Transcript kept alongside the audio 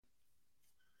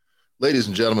Ladies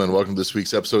and gentlemen, welcome to this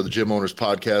week's episode of the Gym Owners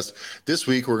Podcast. This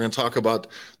week, we're going to talk about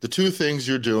the two things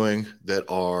you're doing that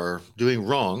are doing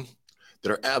wrong,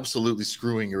 that are absolutely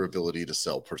screwing your ability to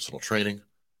sell personal training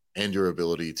and your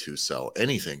ability to sell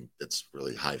anything that's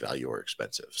really high value or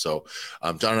expensive. So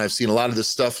John and I have seen a lot of this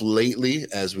stuff lately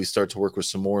as we start to work with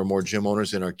some more and more gym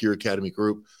owners in our Gear Academy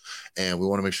group. And we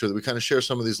want to make sure that we kind of share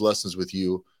some of these lessons with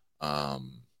you.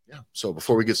 So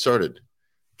before we get started,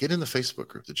 get in the Facebook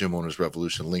group, the Gym Owners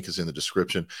Revolution. Link is in the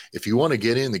description. If you want to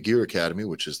get in the Gear Academy,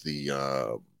 which is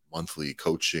the monthly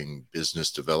coaching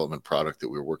business development product that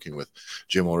we're working with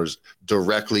gym owners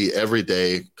directly every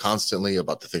day, constantly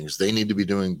about the things they need to be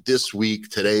doing this week,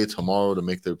 today, tomorrow to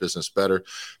make their business better,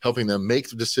 helping them make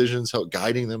the decisions,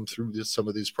 guiding them through some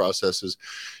of these processes,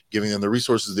 giving them the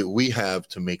resources that we have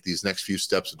to make these next few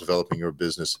steps of developing your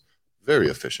business very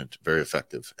efficient, very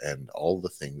effective, and all the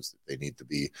things that they need to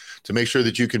be to make sure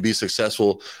that you can be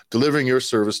successful delivering your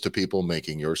service to people,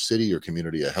 making your city, your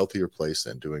community a healthier place,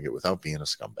 and doing it without being a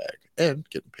scumbag and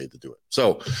getting paid to do it.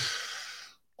 So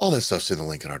all that stuff's in the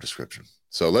link in our description.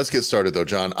 So let's get started, though,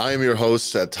 John. I am your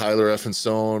host at Tyler F. and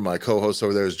Stone. My co-host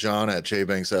over there is John at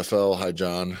JBanksFL. Hi,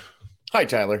 John. Hi,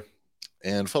 Tyler.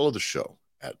 And follow the show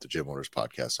at the Gym Owners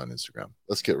Podcast on Instagram.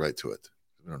 Let's get right to it.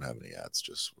 We don't have any ads,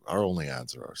 just our only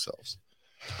ads are ourselves.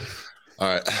 All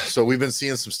right. So we've been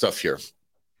seeing some stuff here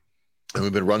and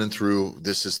we've been running through.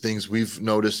 This is things we've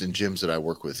noticed in gyms that I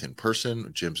work with in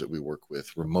person, gyms that we work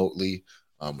with remotely,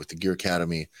 with the Gear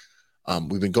Academy.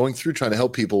 We've been going through trying to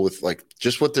help people with like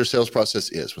just what their sales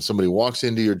process is. When somebody walks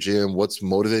into your gym, what's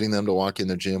motivating them to walk in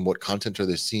their gym? What content are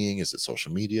they seeing? Is it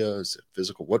social media? Is it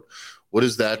physical? What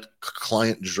is that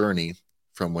client journey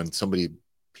from when somebody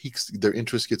their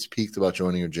interest gets piqued about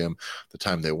joining your gym, the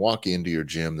time they walk into your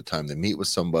gym, the time they meet with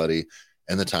somebody,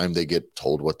 and the time they get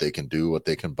told what they can do, what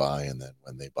they can buy, and then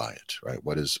when they buy it, right?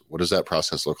 What does that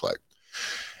process look like?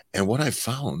 And what I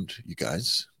found, you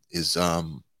guys, is a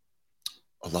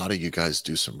lot of you guys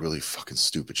do some really fucking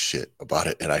stupid shit about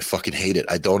it, and I fucking hate it.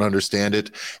 I don't understand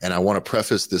it, and I want to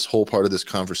preface this whole part of this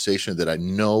conversation that I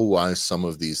know why some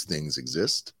of these things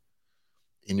exist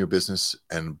in your business,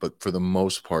 but for the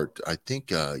most part, I think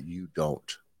you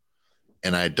don't.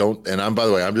 And I don't, and I'm, by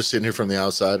the way, I'm just sitting here from the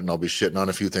outside and I'll be shitting on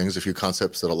a few things, a few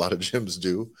concepts that a lot of gyms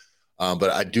do. But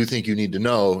I do think you need to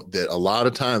know that a lot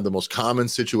of time, the most common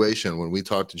situation when we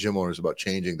talk to gym owners about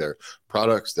changing their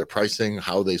products, their pricing,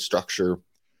 how they structure,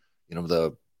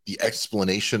 the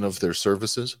explanation of their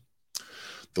services,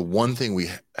 the one thing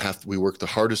we work the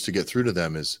hardest to get through to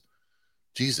them is,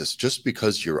 Jesus, just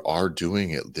because you are doing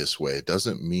it this way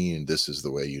doesn't mean this is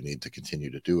the way you need to continue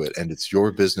to do it. And it's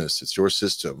your business, it's your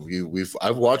system.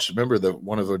 I've watched, remember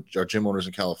one of our gym owners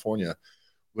in California,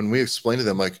 when we explained to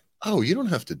them like, oh, you don't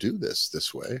have to do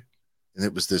this way. And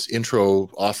it was this intro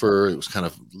offer. It was kind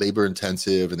of labor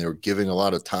intensive and they were giving a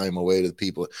lot of time away to the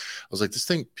people. I was like, this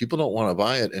thing, people don't want to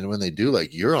buy it. And when they do,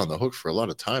 like, you're on the hook for a lot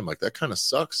of time. Like, that kind of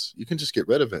sucks. You can just get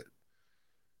rid of it.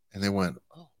 And they went,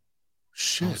 oh,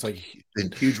 shit. It's like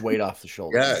huge weight off the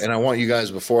shoulder. Yeah, and I want you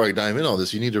guys, before I dive in all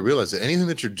this, you need to realize that anything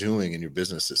that you're doing in your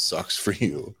business that sucks for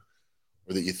you,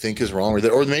 or that you think is wrong,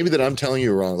 or maybe that I'm telling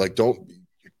you wrong, like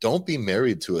don't be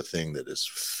married to a thing that is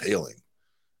failing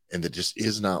and that just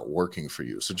is not working for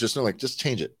you. So just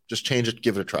change it,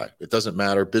 give it a try. It doesn't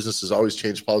matter. Businesses always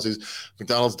change policies.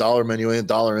 McDonald's dollar menu ain't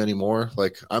dollar anymore.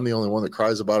 Like, I'm the only one that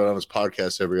cries about it on his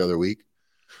podcast every other week.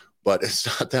 But it's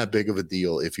not that big of a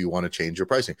deal if you want to change your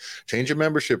pricing. Change your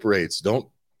membership rates. You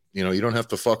don't have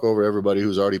to fuck over everybody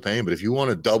who's already paying. But if you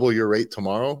want to double your rate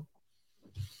tomorrow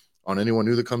on anyone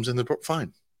new that comes in,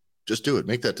 fine. Just do it.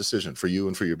 Make that decision for you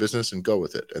and for your business and go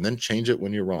with it. And then change it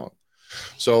when you're wrong.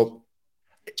 So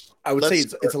I would say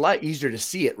it's a lot easier to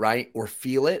see it, right? Or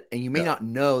feel it. And you may not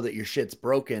know that your shit's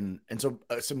broken. And so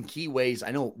some key ways, I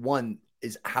know one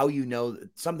is how you know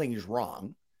that something is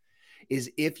wrong is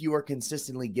if you are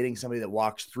consistently getting somebody that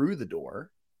walks through the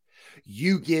door,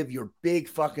 you give your big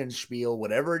fucking spiel,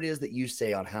 whatever it is that you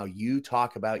say on how you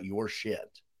talk about your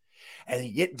shit. And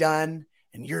you get done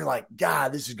and you're like,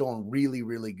 God, this is going really,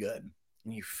 really good.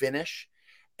 And you finish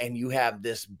and you have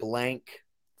this blank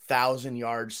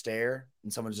 1,000-yard stare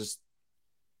and someone's just,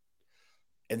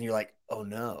 and you're like, oh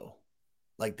no,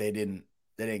 like they didn't,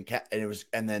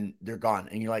 and then they're gone.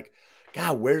 And you're like,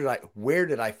 God, where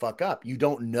did I fuck up? You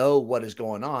don't know what is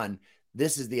going on.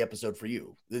 This is the episode for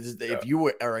you. If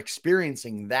you are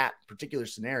experiencing that particular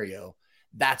scenario,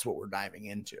 that's what we're diving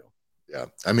into. Yeah.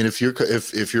 I mean, if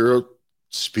your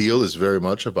spiel is very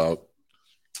much about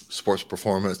sports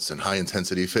performance and high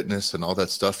intensity fitness and all that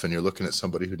stuff, and you're looking at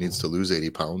somebody who needs to lose 80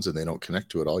 pounds and they don't connect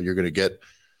to it all, you're going to get,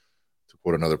 to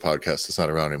quote another podcast that's not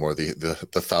around anymore, the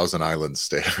Thousand Islands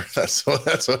Stare. That's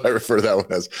what I refer to that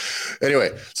one as.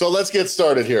 Anyway, so let's get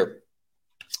started here.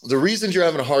 The reasons you're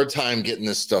having a hard time getting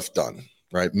this stuff done,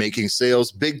 right? Making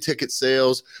sales, big ticket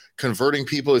sales, converting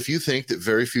people. If you think that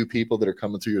very few people that are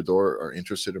coming through your door are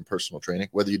interested in personal training,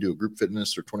 whether you do a group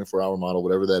fitness or 24-hour model,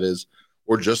 whatever that is,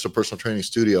 or just a personal training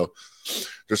studio,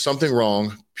 there's something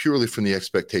wrong purely from the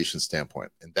expectation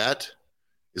standpoint. And that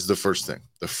is the first thing.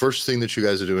 The first thing that you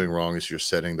guys are doing wrong is you're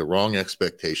setting the wrong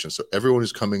expectations. So everyone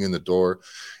who's coming in the door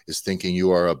is thinking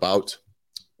you are about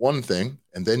one thing,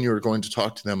 and then you're going to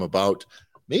talk to them about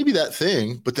maybe that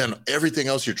thing, but then everything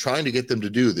else you're trying to get them to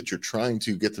do, that you're trying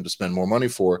to get them to spend more money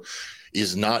for,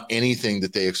 is not anything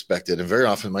that they expected. And very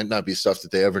often might not be stuff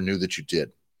that they ever knew that you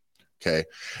did. Okay.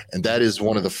 And that is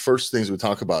one of the first things we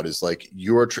talk about is like,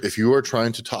 if you are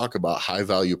trying to talk about high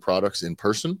value products in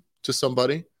person to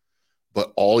somebody,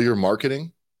 but all your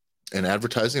marketing and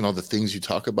advertising, all the things you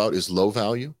talk about is low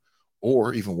value,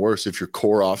 or even worse, if your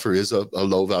core offer is a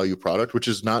low value product, which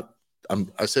is not,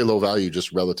 I say low value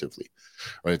just relatively,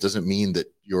 right? It doesn't mean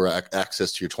that your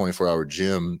access to your 24-hour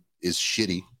gym is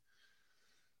shitty,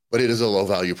 but it is a low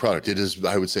value product. It is,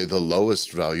 I would say, the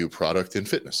lowest value product in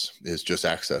fitness is just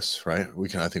access, right?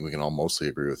 I think we can all mostly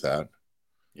agree with that.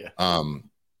 Yeah.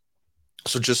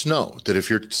 So just know that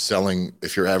if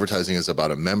your advertising is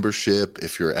about a membership,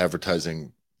 if you're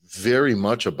advertising very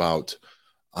much about,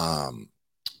 how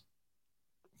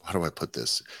do I put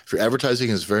this? If your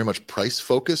advertising is very much price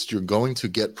focused, you're going to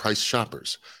get price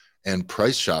shoppers, and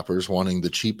price shoppers wanting the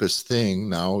cheapest thing.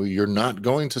 Now you're not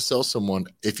going to sell someone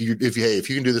if you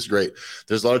can do this, great.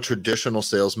 There's a lot of traditional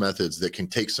sales methods that can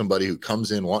take somebody who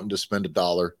comes in wanting to spend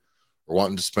 $1 or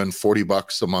wanting to spend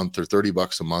 $40 a month or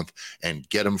 $30 a month and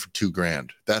get them for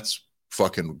 $2,000. That's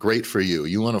fucking great for you.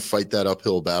 You want to fight that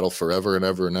uphill battle forever and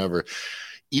ever and ever.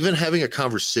 Even having a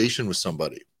conversation with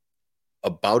somebody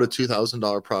about a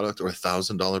 $2,000 product or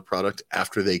 $1,000 product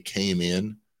after they came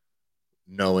in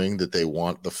knowing that they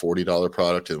want the $40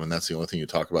 product, and when that's the only thing you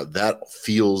talk about, that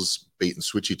feels bait and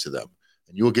switchy to them.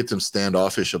 And you will get them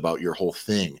standoffish about your whole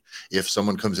thing. If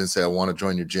someone comes in and say, I want to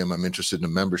join your gym, I'm interested in a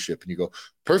membership, and you go,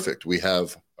 perfect, we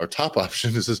have our top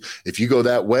option. Is this, if you go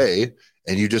that way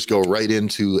and you just go right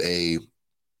into a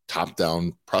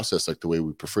top-down process like the way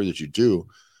we prefer that you do,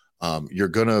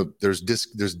 there's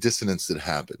dissonance that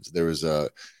happens.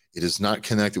 It is not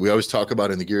connected. We always talk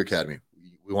about in the Gear Academy,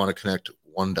 we want to connect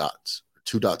one dots, or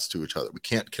two dots to each other. We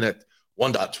can't connect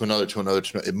one dot to another,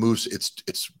 it moves.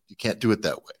 You can't do it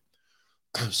that way.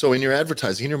 So in your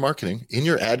advertising, in your marketing, in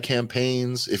your ad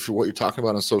campaigns, if what you're talking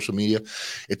about on social media,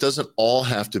 it doesn't all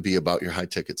have to be about your high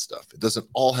ticket stuff. It doesn't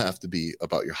all have to be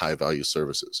about your high value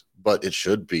services, but it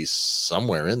should be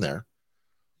somewhere in there.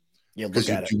 Yeah, because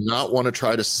you do not want to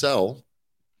try to sell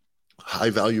high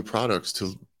value products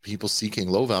to people seeking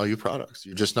low value products.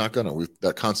 You're just not going to.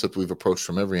 That concept we've approached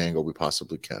from every angle we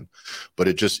possibly can, but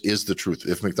it just is the truth.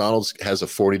 If McDonald's has a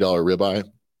 $40 ribeye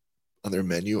on their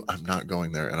menu, I'm not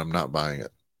going there and I'm not buying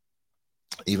it,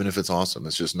 even if it's awesome.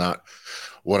 It's just not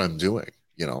what I'm doing,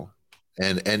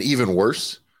 and even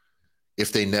worse,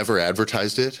 if they never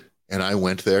advertised it and I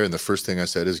went there and the first thing I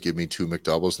said is, give me 2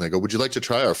 McDoubles, and they go, would you like to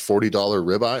try our $40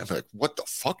 ribeye? I'm like, what the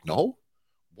fuck? No,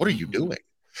 what are you doing?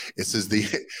 It says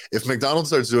if McDonald's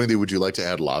starts doing the, would you like to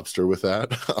add lobster with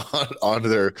that on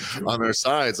their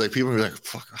sides? Like, people will be like,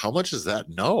 fuck, how much is that?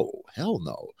 No, hell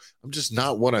no. I'm just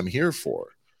not what I'm here for.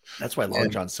 That's why Long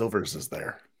John Silver's is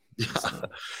there. Yeah.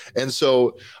 And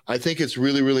so I think it's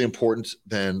really, really important.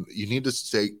 Then you need to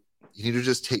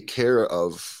just take care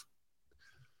of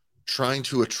trying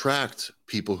to attract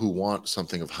people who want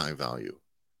something of high value.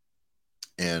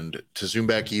 And to zoom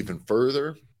back even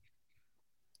further,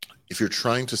 if you're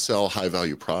trying to sell high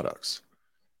value products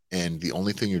and the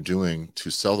only thing you're doing to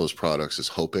sell those products is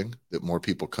hoping that more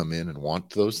people come in and want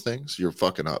those things, you're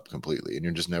fucking up completely. And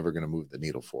you're just never going to move the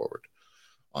needle forward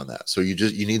on that. So you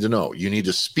need to know, you need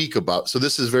to speak about, so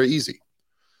this is very easy.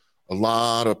 A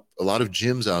lot of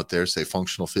gyms out there, say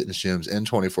functional fitness gyms and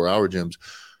 24-hour gyms,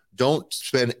 don't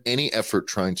spend any effort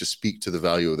trying to speak to the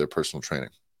value of their personal training.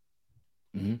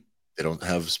 Mm-hmm. They don't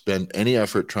spend any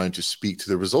effort trying to speak to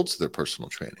the results of their personal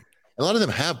training. A lot of them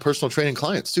have personal training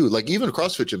clients too. Like even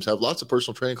CrossFit gyms have lots of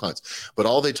personal training clients, but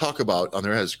all they talk about on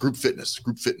their head is group fitness,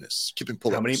 skipping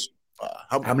pull-ups.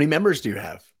 How many members do you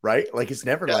have? Right? Like it's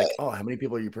never like, oh, how many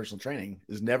people are you personal training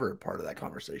is never part of that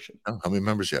conversation. How many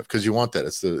members you have? Because you want that.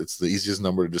 It's the easiest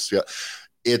number to just,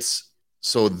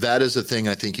 so that is a thing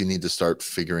I think you need to start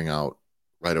figuring out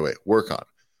right away. Work on.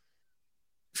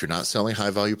 If you're not selling high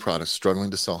value products, struggling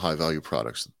to sell high value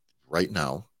products right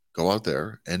now, go out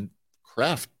there and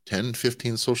craft 10,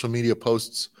 15 social media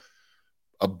posts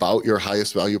about your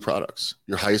highest value products,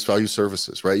 your highest value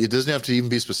services, right? It doesn't have to even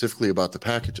be specifically about the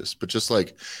packages, but just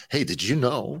like, hey, did you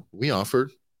know we offer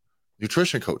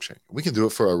nutrition coaching? We can do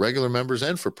it for our regular members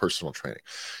and for personal training.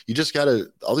 You just got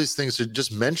to, all these things are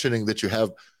just mentioning that you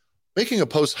have, making a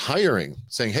post hiring,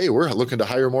 saying, hey, we're looking to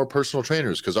hire more personal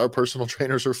trainers because our personal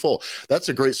trainers are full. That's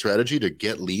a great strategy to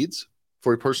get leads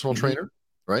for a personal trainer,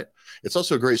 right? It's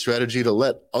also a great strategy to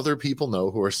let other people know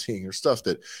who are seeing your stuff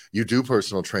that you do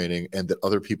personal training and that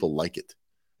other people like it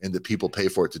and that people pay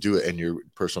for it to do it and your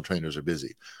personal trainers are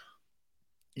busy.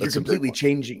 You're completely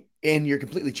changing, and you're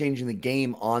completely changing the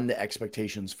game on the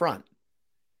expectations front.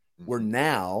 Where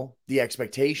now the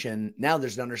expectation, now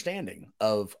there's an understanding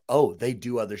of, oh, they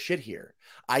do other shit here.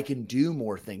 I can do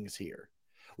more things here.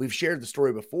 We've shared the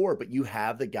story before, but you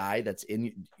have the guy that's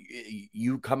in,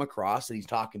 you come across and he's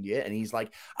talking to you and he's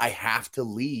like, I have to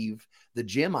leave the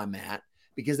gym I'm at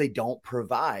because they don't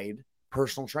provide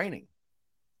personal training.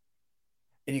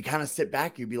 And you kind of sit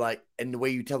back, you'd be like, and the way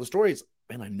you tell the story is,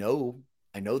 man, I know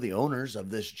the owners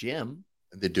of this gym.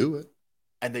 And they do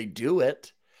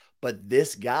it. But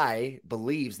this guy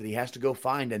believes that he has to go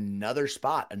find another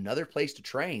spot, another place to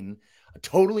train, a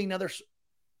totally another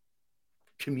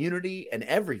community and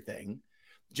everything,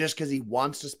 just because he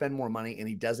wants to spend more money and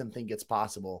he doesn't think it's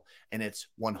possible. And it's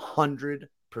 100%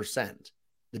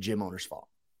 the gym owner's fault.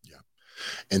 Yeah.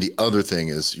 And the other thing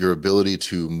is your ability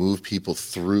to move people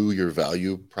through your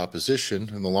value proposition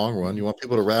in the long run. You want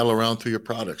people to rattle around through your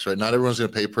products, right? Not everyone's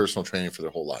going to pay personal training for their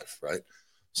whole life, right?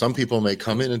 Some people may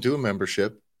come in and do a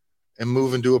membership and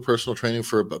move and do a personal training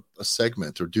for a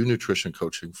segment, or do nutrition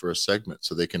coaching for a segment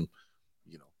so they can,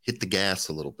 hit the gas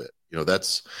a little bit.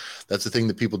 That's the thing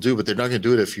that people do, but they're not going to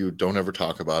do it if you don't ever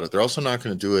talk about it. They're also not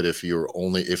going to do it if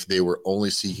they were only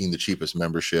seeking the cheapest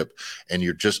membership and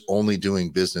you're just only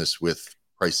doing business with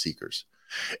price seekers.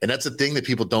 And that's the thing that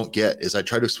people don't get, is I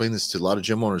try to explain this to a lot of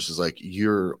gym owners, is like,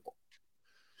 you're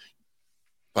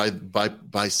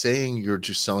by saying you're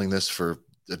just selling this for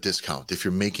a discount, if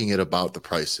you're making it about the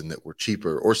price and that we're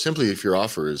cheaper, or simply if your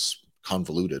offer is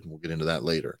convoluted, and we'll get into that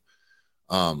later,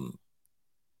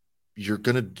 you're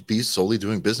going to be solely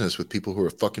doing business with people who are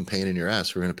fucking pain in your ass,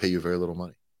 who are going to pay you very little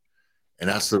money. And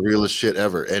that's the realest shit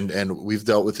ever. And we've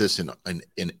dealt with this in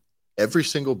every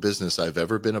single business I've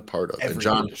ever been a part of. And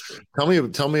John, tell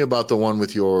me about the one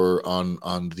with your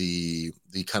on the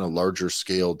kind of larger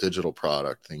scale digital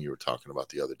product thing you were talking about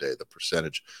the other day, the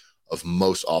percentage of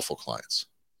most awful clients.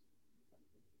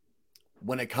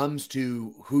 When it comes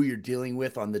to who you're dealing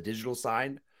with on the digital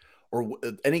side, or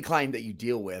any client that you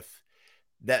deal with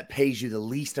that pays you the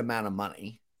least amount of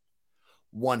money,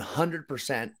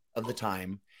 100% of the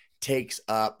time takes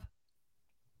up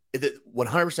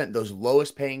 100%. Those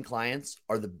lowest paying clients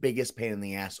are the biggest pain in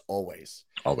the ass always.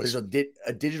 There's a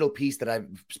digital piece that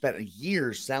I've spent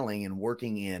years selling and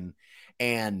working in,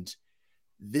 and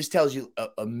this tells you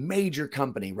a major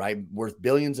company, right, worth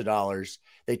billions of dollars,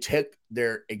 they took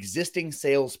their existing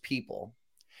salespeople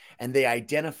and they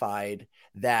identified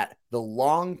that the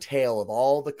long tail of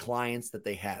all the clients that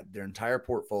they had, their entire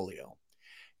portfolio,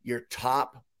 your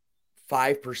top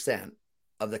 5%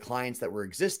 of the clients that were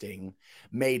existing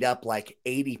made up like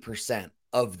 80%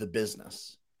 of the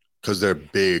business. Because they're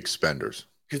big spenders.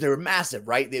 Because they were massive,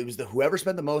 right? It was whoever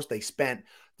spent the most, they spent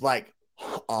like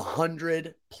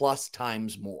 100+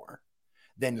 times more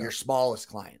than your smallest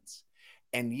clients.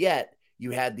 And yet you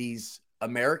had these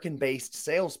American-based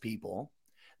salespeople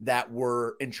that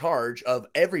were in charge of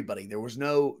everybody. There was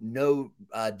no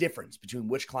difference between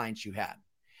which clients you had.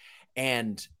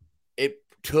 And it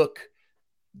took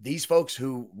these folks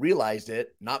who realized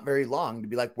it not very long to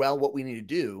be like, well, what we need to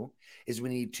do is we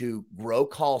need to grow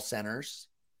call centers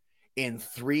in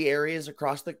 3 areas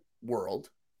across the world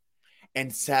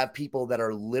and have people that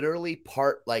are literally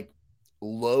like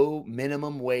low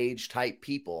minimum wage type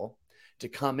people to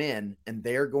come in, and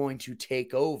they're going to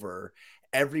take over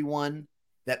everyone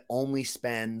that only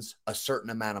spends a certain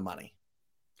amount of money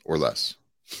or less.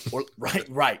 Or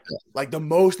right. Like the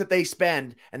most that they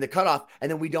spend and the cutoff. And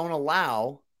then we don't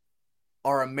allow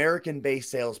our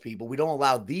American-based salespeople. We don't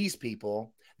allow these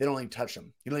people. They don't even touch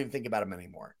them. You don't even think about them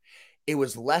anymore. It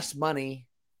was less money.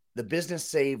 The business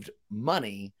saved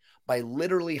money by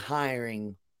literally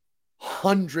hiring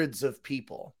hundreds of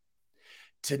people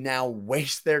to now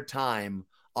waste their time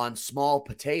on small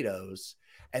potatoes.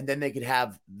 And then they could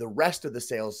have the rest of the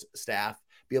sales staff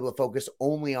be able to focus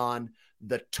only on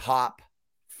the top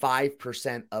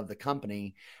 5% of the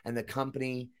company. And the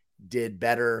company did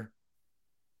better,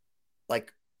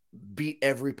 like beat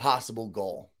every possible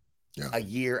goal a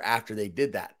year after they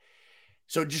did that.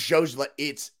 So it just shows like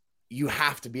you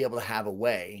have to be able to have a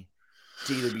way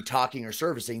to either be talking or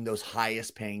servicing those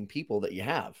highest paying people that you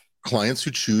have. Clients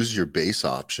who choose your base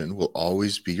option will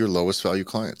always be your lowest value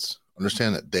clients.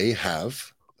 Understand that they have,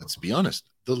 let's be honest,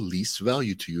 the least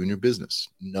value to you in your business.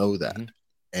 Know that. Mm-hmm.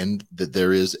 And that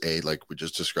there is like we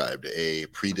just described, a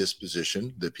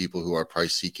predisposition that people who are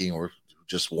price seeking or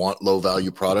just want low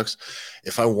value products.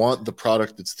 If I want the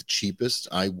product that's the cheapest,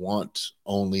 I want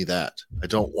only that. I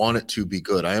don't want it to be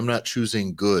good. I am not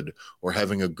choosing good or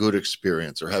having a good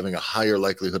experience or having a higher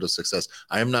likelihood of success.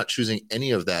 I am not choosing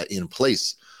any of that in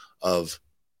place of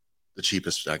the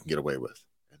cheapest I can get away with.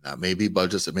 And that may be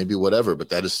budgets, it may be whatever, but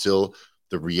that is still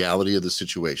the reality of the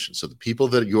situation. So the people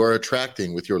that you are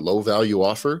attracting with your low value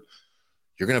offer,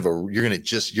 your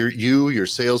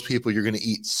salespeople, you're going to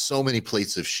eat so many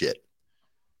plates of shit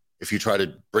if you try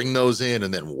to bring those in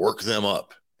and then work them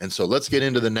up. And so let's get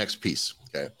into the next piece.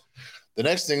 Okay. The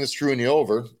next thing that's screwing you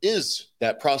over is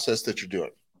that process that you're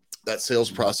doing, that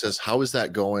sales process. How is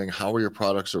that going? How are your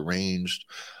products arranged?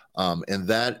 And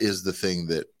that is the thing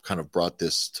that kind of brought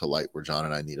this to light, where John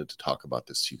and I needed to talk about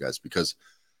this to you guys, because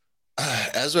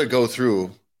as I go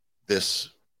through this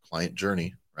client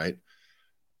journey, right?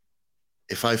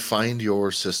 If I find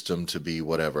your system to be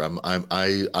whatever,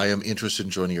 I am interested in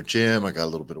joining your gym. I got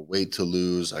a little bit of weight to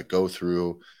lose. I go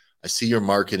through, I see your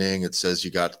marketing. It says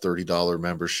you got $30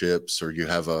 memberships, or you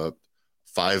have a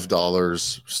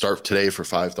 $5 start today for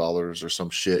 $5 or some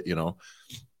shit, you know.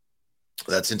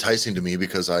 That's enticing to me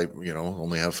because I,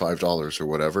 only have $5 or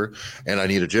whatever, and I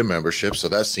need a gym membership. So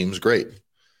that seems great.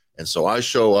 And so I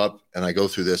show up and I go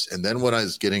through this. And then what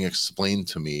is getting explained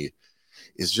to me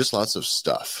is just lots of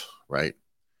stuff, right?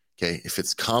 Okay. If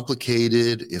it's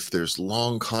complicated, if there's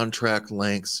long contract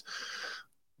lengths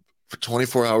for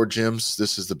 24-hour gyms,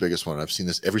 this is the biggest one. I've seen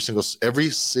this every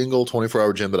single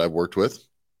 24-hour gym that I've worked with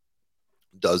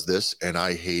does this. And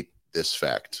I hate this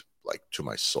fact, like, to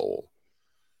my soul.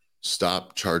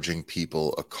 Stop charging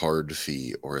people a card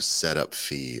fee or a setup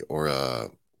fee or a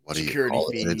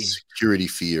security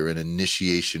fee or an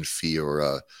initiation fee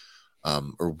or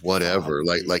whatever.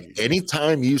 Like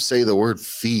anytime you say the word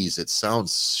fees, it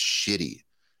sounds shitty.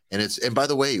 And by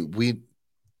the way, we're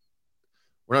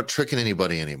not tricking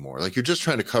anybody anymore. Like, you're just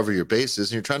trying to cover your bases,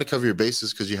 and you're trying to cover your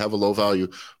bases because you have a low value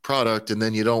product, and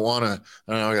then you don't want to,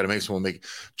 I got to make someone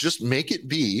just make it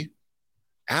be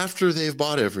after they've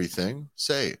bought everything,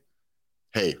 say,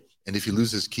 hey, and if you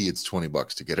lose this key, it's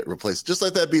 $20 to get it replaced. Just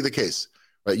let that be the case,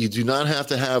 right? You do not have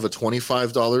to have a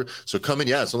 $25. So come in,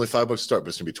 it's only $5 to start, but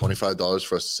it's going to be $25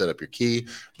 for us to set up your key.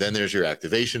 Then there's your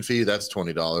activation fee. That's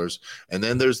 $20. And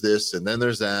then there's this, and then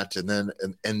there's that. And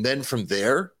then from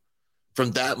there,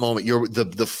 from that moment,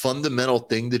 the fundamental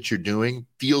thing that you're doing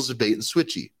feels a bait and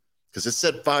switchy, because it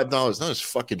said $5. Not just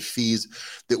fucking fees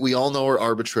that we all know are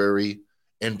arbitrary.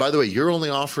 And by the way, you're only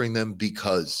offering them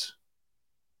because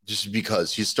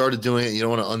you started doing it. You don't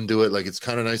want to undo it. Like, it's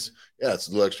kind of nice. Yeah, it's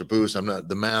a little extra boost.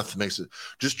 The math makes it.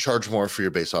 Just charge more for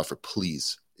your base offer,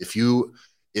 please. If you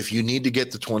need to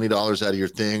get the $20 out of your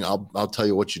thing, I'll tell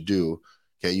you what you do.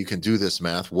 Okay, you can do this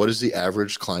math. What is the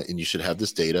average client? And you should have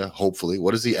this data, hopefully.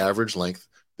 What is the average length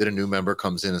that a new member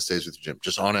comes in and stays with the gym?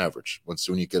 Just on average, when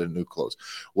you get a new close.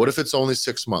 What if it's only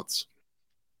 6 months?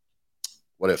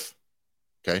 What if?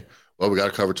 Okay. Well, we got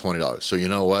to cover $20. So you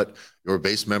know what? Your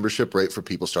base membership rate for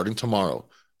people starting tomorrow,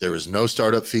 there is no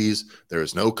startup fees. There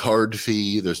is no card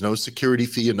fee. There's no security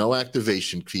fee and no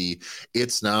activation fee.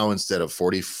 It's now, instead of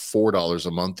 $44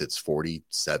 a month, it's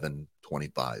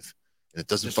 $47.25. And it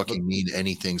doesn't fucking mean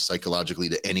anything psychologically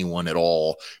to anyone at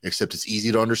all, except it's easy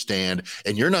to understand.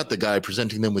 And you're not the guy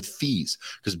presenting them with fees,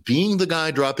 because being the guy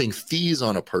dropping fees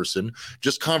on a person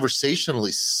just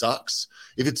conversationally sucks.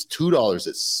 If it's $2,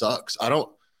 it sucks.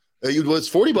 It's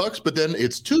 $40, but then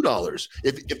it's $2.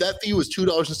 If that fee was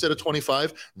 $2 instead of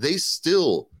 $25, they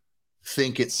still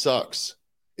think it sucks.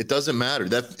 It doesn't matter.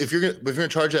 That if you're gonna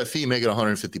charge that fee, make it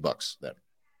 $150 then.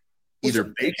 Either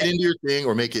bake it into your thing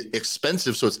or make it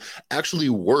expensive so it's actually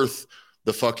worth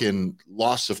the fucking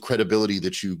loss of credibility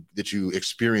that you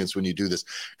experience when you do this.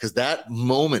 Because that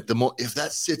moment, if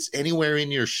that sits anywhere in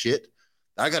your shit,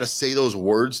 I got to say those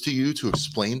words to you to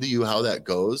explain to you how that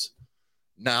goes.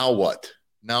 Now what?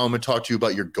 Now I'm going to talk to you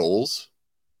about your goals.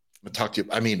 I'm going to talk to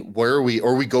you. Where are we?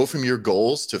 Or we go from your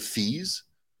goals to fees,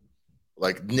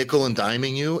 like nickel and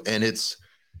diming you. And it's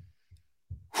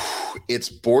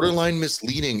borderline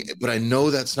misleading, but I know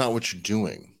that's not what you're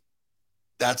doing.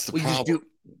 That's the problem.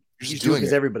 You just do it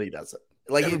because everybody does it.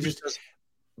 Like, everybody does.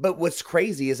 But what's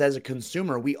crazy is, as a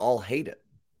consumer, we all hate it.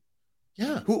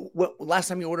 Yeah. Last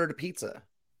time you ordered a pizza,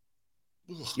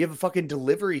 you have a fucking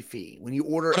delivery fee when you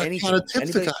order anything. And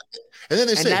then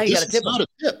they say, this is not a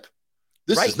tip.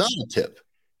 This is not a tip.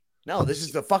 No, this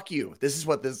is the fuck you. This is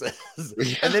what this is.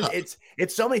 Yeah. And then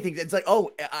it's so many things. It's like,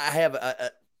 oh, I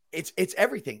have it's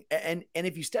everything. And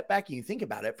if you step back and you think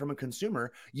about it from a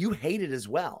consumer, you hate it as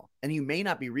well. And you may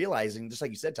not be realizing, just like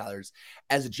you said, Tyler,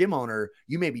 as a gym owner,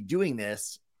 you may be doing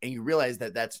this and you realize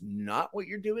that that's not what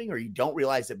you're doing, or you don't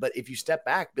realize it. But if you step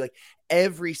back, be like,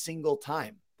 every single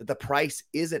time that the price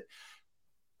isn't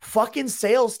fucking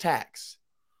sales tax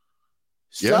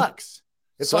sucks.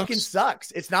 It fucking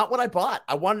sucks. It's not what I bought.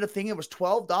 I wanted a thing that was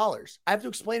 $12. I have to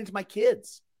explain it to my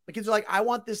kids. My kids are like, I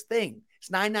want this thing. It's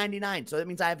 $9.99. So that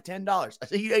means I have $10. I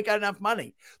say, you ain't got enough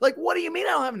money. Like, what do you mean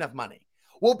I don't have enough money?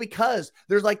 Well, because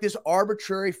there's like this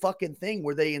arbitrary fucking thing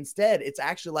where it's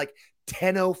actually like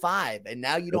 10:05 and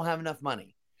now you don't have enough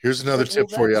money. Here's another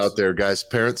tip for you out there, guys.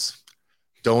 Parents,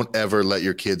 don't ever let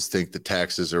your kids think the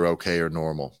taxes are okay or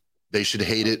normal. They should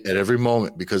hate it at every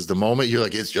moment, because the moment you're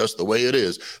like, it's just the way it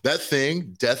is. That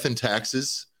thing, death and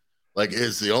taxes, like,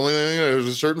 it's the only thing that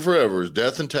is certain forever is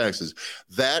death and taxes.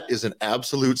 That is an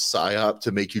absolute psyop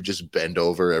to make you just bend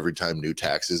over every time new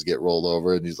taxes get rolled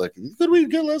over. And he's like, could we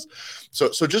get less? So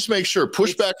just make sure,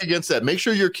 push back against that. Make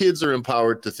sure your kids are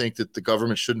empowered to think that the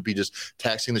government shouldn't be just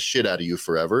taxing the shit out of you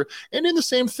forever. And in the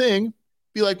same thing,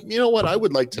 be like, you know what? I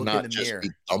would like to not just be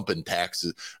dumping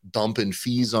taxes, dumping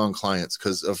fees on clients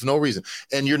because of no reason.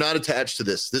 And you're not attached to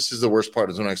this. This is the worst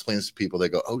part, is when I explain this to people, they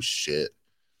go, oh shit.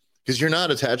 Because you're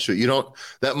not attached to it. You don't,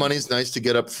 that money's nice to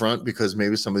get up front because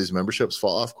maybe some of these memberships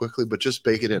fall off quickly, but just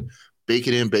bake it in, bake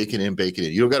it in, bake it in, bake it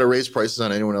in. You don't got to raise prices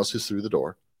on anyone else who's through the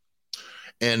door.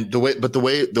 And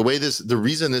the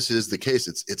reason this is the case,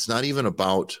 it's not even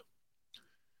about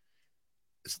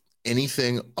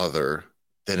anything other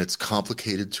than it's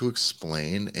complicated to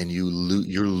explain, and you're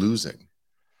losing.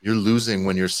 You're losing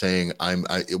when you're saying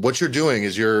what you're doing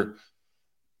is you're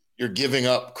giving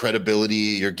up credibility.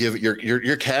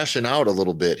 You're cashing out a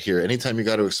little bit here. Anytime you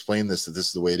got to explain this, that this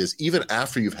is the way it is, even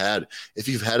after if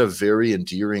you've had a very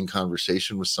endearing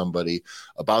conversation with somebody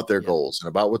about their goals and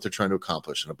about what they're trying to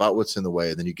accomplish and about what's in the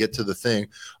way, and then you get to the thing,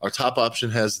 our top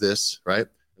option has this, right?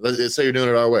 Let's say you're doing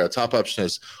it our way. Our top option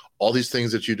has all these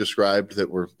things that you described that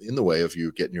were in the way of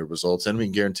you getting your results, and we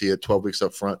can guarantee it 12 weeks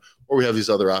up front, or we have these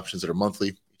other options that are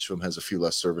monthly. Each of them has a few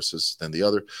less services than the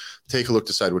other. Take a look,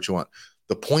 decide what you want.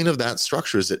 The point of that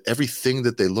structure is that everything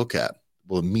that they look at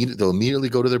they'll immediately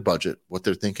go to their budget, what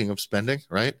they're thinking of spending,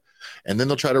 right? And then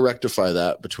they'll try to rectify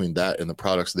that between that and the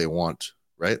products they want,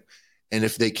 right? And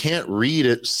if they can't read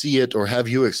it, see it, or have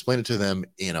you explain it to them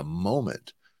in a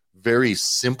moment, very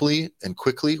simply and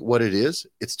quickly what it is,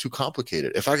 it's too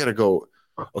complicated. If I got to go,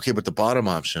 okay, but the bottom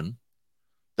option,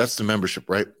 that's the membership,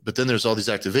 right? But then there's all these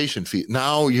activation fees.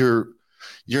 Now you're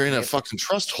in a fucking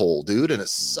trust hole, dude, and it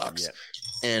sucks. Yeah.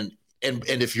 And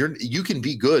if you can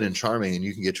be good and charming and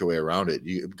you can get your way around it.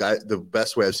 The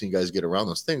best way I've seen guys get around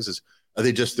those things is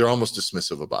they're almost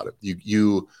dismissive about it.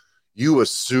 You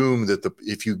assume that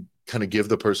if you kind of give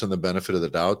the person the benefit of the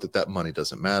doubt that money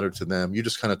doesn't matter to them, you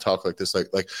just kind of talk like this,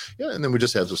 like yeah, and then we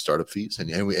just have the startup fees, and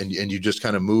you just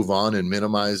kind of move on and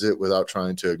minimize it without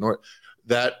trying to ignore it.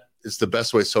 That is the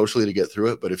best way socially to get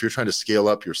through it. But if you're trying to scale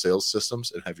up your sales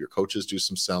systems and have your coaches do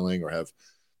some selling, or have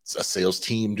a sales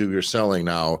team do your selling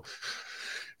now,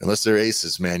 unless they're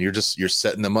aces, man, you're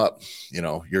setting them up.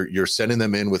 You're sending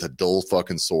them in with a dull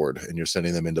fucking sword, and you're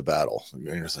sending them into battle.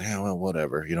 You're just like, yeah, well,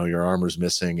 whatever. Your armor's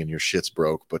missing and your shit's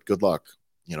broke, but good luck.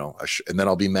 And then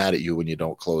I'll be mad at you when you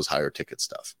don't close higher ticket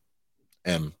stuff.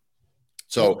 And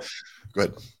so, go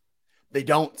ahead. They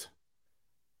don't.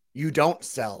 You don't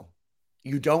sell.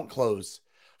 You don't close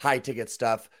high ticket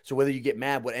stuff. So whether you get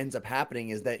mad, what ends up happening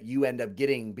is that you end up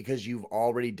getting, because you've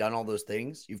already done all those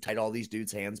things, you've tied all these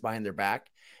dudes' hands behind their back,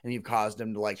 and you've caused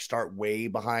them to start way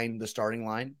behind the starting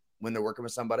line when they're working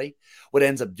with somebody. What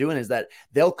ends up doing is that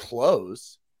they'll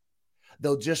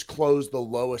just close the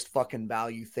lowest fucking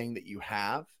value thing that you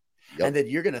have. Yep. And then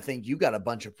you're going to think you got a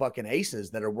bunch of fucking aces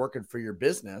that are working for your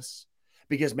business,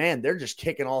 because man, they're just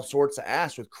kicking all sorts of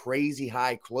ass with crazy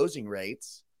high closing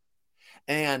rates.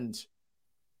 And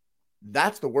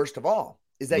that's the worst of all,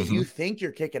 is that you think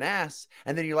you're kicking ass,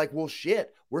 and then you're like, well,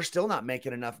 shit, we're still not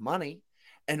making enough money,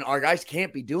 and our guys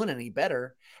can't be doing any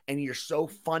better. And you're so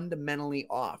fundamentally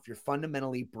off. You're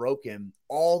fundamentally broken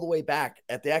all the way back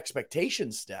at the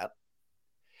expectation step,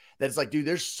 that it's like, dude,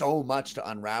 there's so much to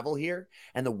unravel here.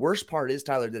 And the worst part is,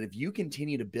 Tyler, that if you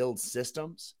continue to build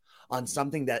systems on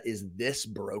something that is this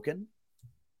broken,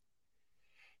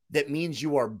 that means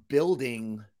you are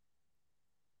building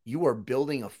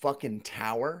a fucking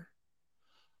tower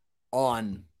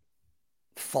on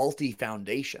faulty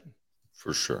foundation.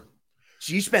 For sure.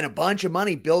 So you spend a bunch of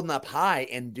money building up high,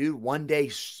 and dude, one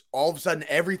day all of a sudden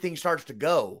everything starts to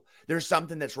go. There's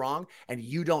something that's wrong and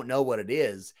you don't know what it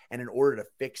is. And in order to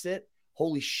fix it,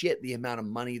 holy shit, the amount of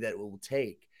money that it will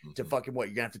take to fucking what?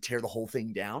 You're going to have to tear the whole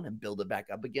thing down and build it back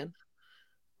up again?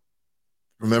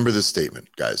 Remember this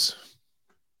statement, guys.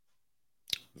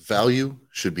 Value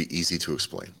should be easy to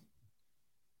explain.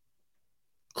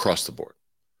 Across the board.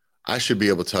 I should be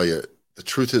able to tell you, the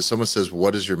truth is, someone says,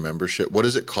 what is your membership? What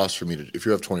does it cost for me to, if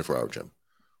you have 24-hour gym,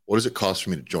 what does it cost for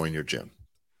me to join your gym?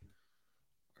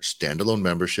 Our standalone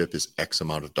membership is X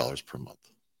amount of dollars per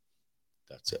month.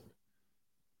 That's it.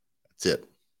 That's it.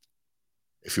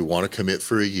 If you want to commit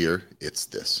for a year, it's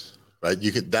this, right?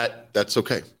 You could, that's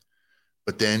okay.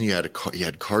 But then you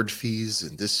had card fees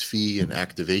and this fee and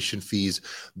activation fees.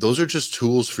 Those are just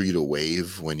tools for you to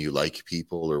waive when you like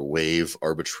people, or waive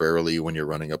arbitrarily when you're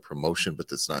running a promotion. But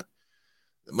that's not,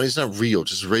 the money's not real.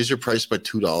 Just raise your price by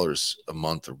 $2 a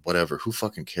month or whatever. Who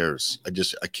fucking cares? I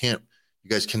can't. You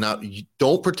guys cannot.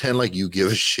 Don't pretend like you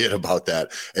give a shit about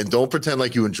that, and don't pretend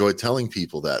like you enjoy telling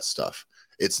people that stuff.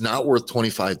 It's not worth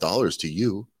 $25 to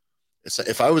you.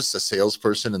 If I was a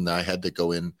salesperson and I had to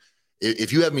go in.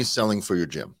 If you have me selling for your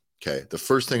gym, okay, the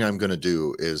first thing I'm going to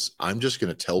do is I'm just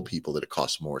going to tell people that it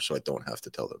costs more so I don't have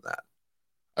to tell them that.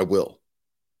 I will.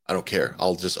 I don't care.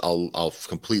 I'll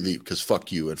completely, because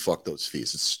fuck you and fuck those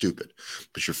fees. It's stupid.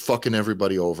 But you're fucking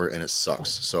everybody over and it sucks.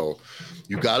 So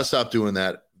you got to stop doing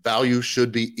that. Value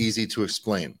should be easy to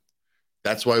explain.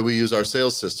 That's why we use our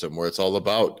sales system, where it's all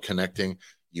about connecting.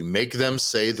 You make them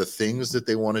say the things that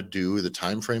they want to do, the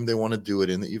time frame they want to do it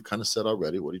in, that you've kind of said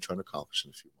already. What are you trying to accomplish in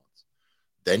a few months?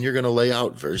 Then you're going to lay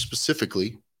out very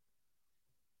specifically.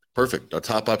 Perfect. Our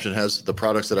top option has the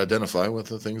products that identify with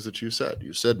the things that you said.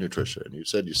 You said nutrition, and you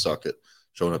said you suck at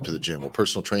showing up to the gym. Well,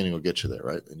 personal training will get you there,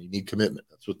 right? And you need commitment.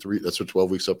 That's what 12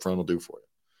 weeks up front will do for you.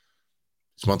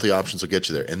 These monthly options will get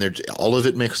you there. And all of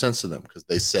it makes sense to them because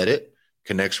they said it,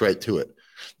 connects right to it.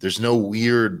 There's no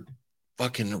weird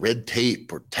fucking red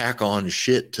tape or tack on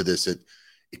shit to this. It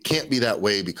can't be that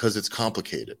way because it's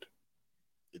complicated.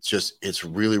 It's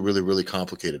really, really, really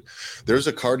complicated. There's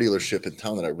a car dealership in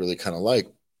town that I really kind of like.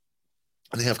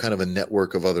 And they have kind of a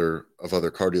network of other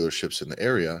car dealerships in the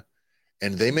area.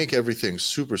 And they make everything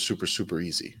super, super, super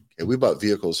easy. Okay, we bought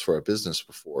vehicles for our business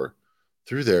before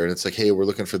through there. And it's like, hey, we're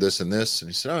looking for this and this. And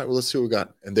he said, all right, well, let's see what we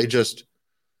got. And they just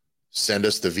send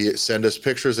us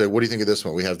pictures. What do you think of this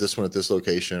one? We have this one at this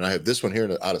location. I have this one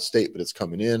here out of state, but it's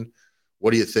coming in.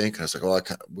 What do you think? And I was like,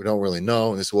 well, we don't really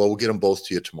know. And they said, well, we'll get them both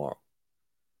to you tomorrow.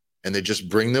 And they just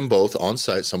bring them both on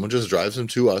site. Someone just drives them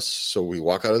to us. So we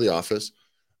walk out of the office.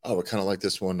 Oh, we kind of like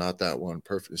this one, not that one.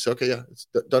 Perfect. So, okay, yeah, it's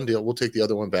done deal. We'll take the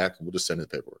other one back and we'll just send the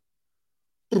paperwork.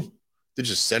 Boom. They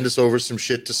just send us over some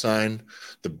shit to sign.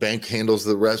 The bank handles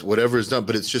the rest, whatever is done.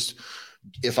 But it's just,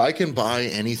 if I can buy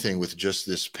anything with just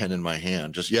this pen in my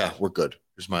hand, we're good.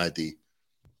 Here's my ID.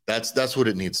 That's what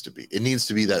it needs to be. It needs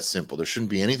to be that simple. There shouldn't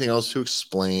be anything else to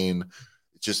explain.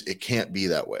 It can't be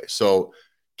that way. So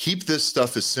keep this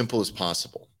stuff as simple as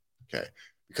possible, okay?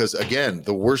 Because, again,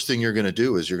 the worst thing you're going to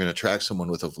do is you're going to attract someone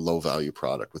with a low-value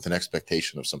product with an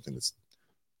expectation of something that's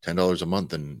 $10 a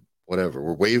month and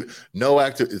whatever.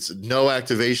 It's no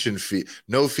activation fee,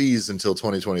 no fees until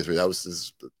 2023. This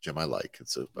is the gym I like.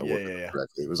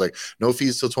 Correctly. It was like no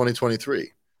fees till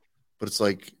 2023. But it's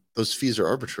like those fees are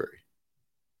arbitrary.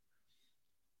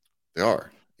 They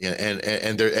are. Yeah,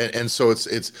 and so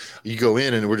it's you go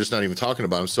in and we're just not even talking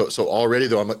about them. So already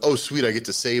though I'm like, oh sweet, I get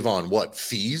to save on what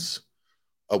fees,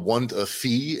 a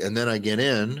fee, and then I get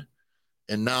in,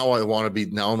 and now I'm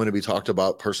going to be talked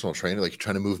about personal training. Like, you're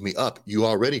trying to move me up. You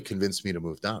already convinced me to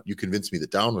move down. You convinced me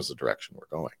that down was the direction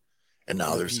we're going, and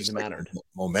now there's this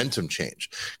momentum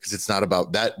change, because it's not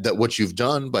about that what you've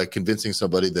done by convincing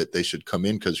somebody that they should come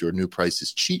in because your new price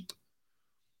is cheap.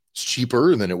 It's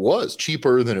cheaper than it was,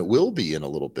 cheaper than it will be in a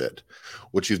little bit.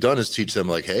 What you've done is teach them,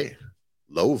 like, hey,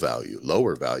 lower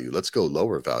value, let's go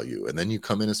lower value. And then you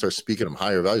come in and start speaking them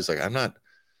higher values. Like, I'm not,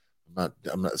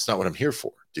 it's not what I'm here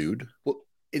for, dude. Well,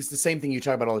 it's the same thing you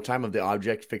talk about all the time of the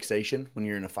object fixation when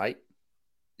you're in a fight.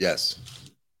 Yes.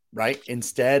 Right.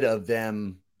 Instead of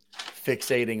them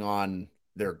fixating on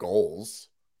their goals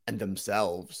and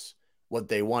themselves, what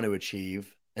they want to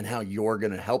achieve and how you're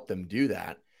going to help them do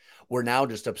that, we're now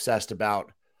just obsessed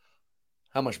about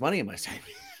how much money am I saving?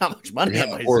 How much money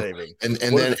am I saving? And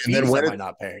then when am I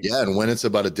not paying? Yeah, and when it's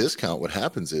about a discount, what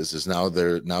happens is now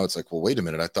it's like, well, wait a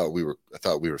minute, I thought we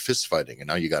were fist fighting, and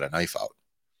now you got a knife out.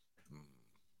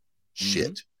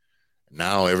 Shit. Mm-hmm.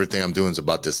 Now everything I'm doing is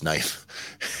about this knife.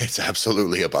 It's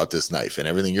absolutely about this knife, and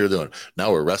everything you're doing.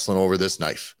 Now we're wrestling over this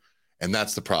knife, and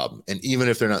that's the problem. And even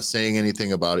if they're not saying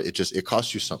anything about it, it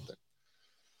costs you something.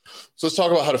 So let's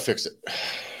talk about how to fix it.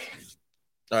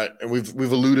 All right. And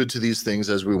we've alluded to these things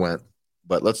as we went,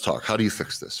 but let's talk. How do you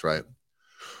fix this, right?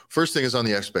 First thing is on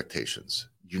the expectations.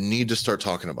 You need to start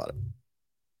talking about it.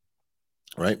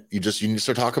 Right? You need to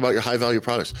start talking about your high value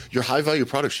products. Your high value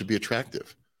products should be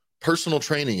attractive. Personal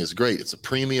training is great. It's a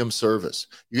premium service.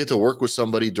 You get to work with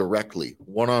somebody directly,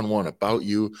 one-on-one, about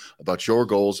you, about your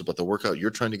goals, about the workout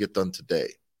you're trying to get done today.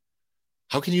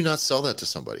 How can you not sell that to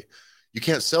somebody? You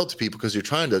can't sell to people because you're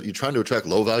trying to attract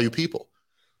low value people.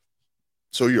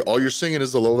 So all you're singing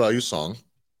is the low value song.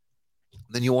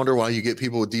 Then you wonder why you get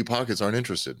people with deep pockets aren't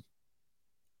interested.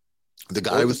 The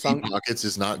guy with deep pockets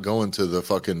is not going to the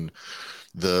fucking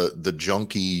the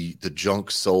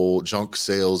junk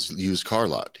sales used car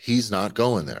lot. He's not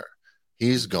going there.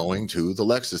 He's going to the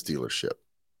Lexus dealership.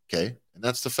 Okay. And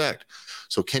that's the fact.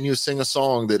 So can you sing a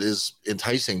song that is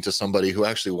enticing to somebody who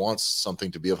actually wants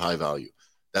something to be of high value?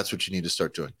 That's what you need to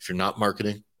start doing. If you're not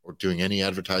marketing or doing any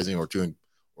advertising or doing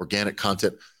organic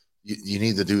content, you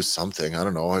need to do something. I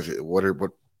don't know then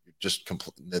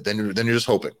you're just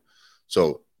hoping.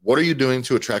 So what are you doing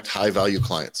to attract high value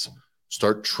clients?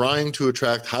 Start trying to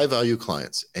attract high value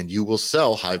clients and you will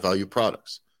sell high value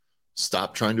products.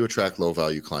 Stop trying to attract low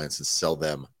value clients and sell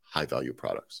them high value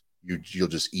products. You'll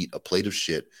just eat a plate of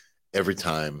shit every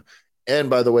time. And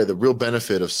by the way, the real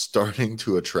benefit of starting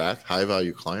to attract high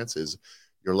value clients is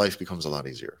your life becomes a lot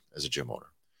easier as a gym owner.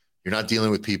 You're not dealing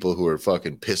with people who are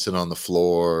fucking pissing on the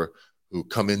floor, who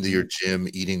come into your gym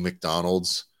eating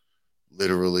McDonald's.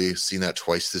 Literally seen that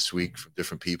twice this week from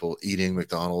different people eating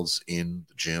McDonald's in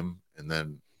the gym and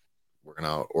then working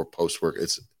out or post work.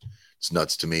 It's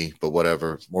nuts to me, but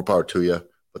whatever. More power to you.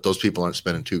 But those people aren't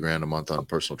spending $2,000 a month on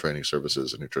personal training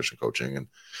services and nutrition coaching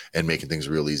and making things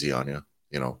real easy on you,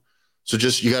 you know? So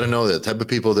just, you got to know that type of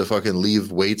people that fucking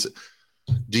leave weights.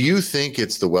 Do you think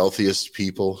it's the wealthiest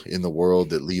people in the world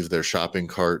that leave their shopping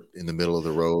cart in the middle of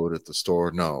the road at the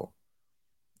store? No,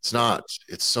 it's not.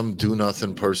 It's some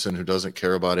do-nothing person who doesn't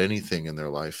care about anything in their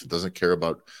life, doesn't care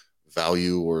about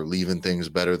value or leaving things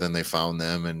better than they found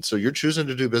them. And so you're choosing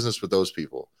to do business with those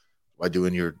people by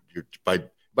doing by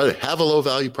have a low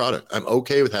value product. I'm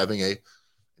okay with having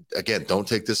again,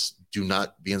 do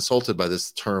not be insulted by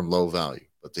this term low value,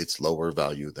 but it's lower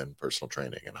value than personal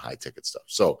training and high ticket stuff.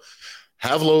 So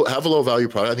have a low value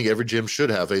product. I think every gym should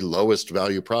have a lowest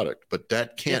value product, but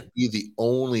that can't be the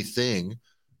only thing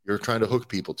you're trying to hook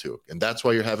people to. And that's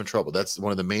why you're having trouble. That's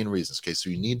one of the main reasons. Okay. So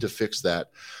you need to fix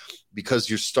that because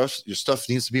your stuff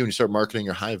needs to be, when you start marketing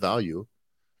your high value,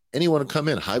 anyone can come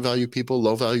in, high value people,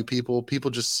 low value people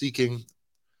just seeking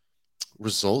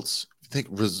results. I think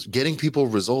getting people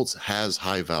results has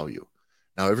high value.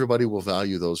 Now, everybody will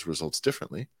value those results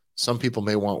differently. Some people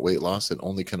may want weight loss and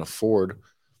only can afford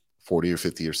 $40 or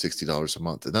 $50 or $60 a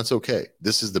month. And that's okay.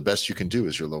 This is the best you can do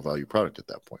as your low value product at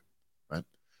that point, right?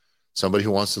 Somebody who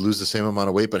wants to lose the same amount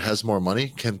of weight but has more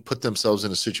money can put themselves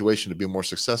in a situation to be more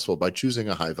successful by choosing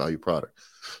a high value product.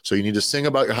 So you need to sing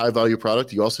about your high value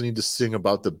product. You also need to sing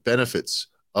about the benefits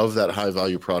of that high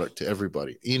value product to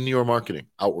everybody in your marketing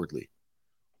outwardly,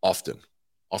 often.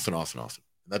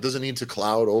 That doesn't need to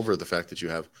cloud over the fact that you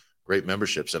have great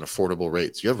memberships and affordable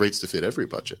rates. You have rates to fit every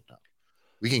budget now.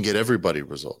 We can get everybody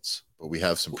results, but we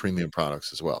have some premium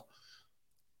products as well.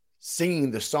 Singing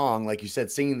the song, like you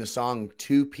said, singing the song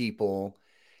to people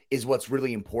is what's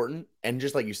really important. And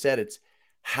just like you said, it's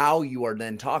how you are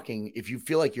then talking. If you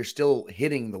feel like you're still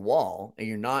hitting the wall and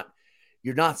you're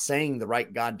not saying the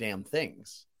right goddamn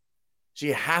things. So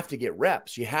you have to get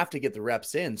reps. You have to get the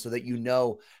reps in so that you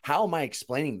know, how am I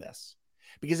explaining this?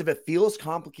 Because if it feels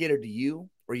complicated to you,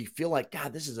 or you feel like,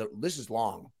 God, this is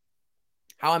long,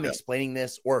 how I'm explaining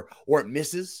this, or it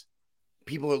misses,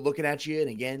 people are looking at you. And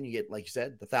again, you get, like you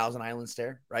said, the Thousand Island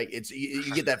stare, right?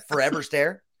 You get that forever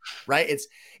stare, right?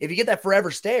 If you get that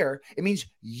forever stare, it means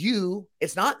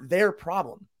it's not their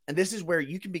problem. And this is where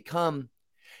you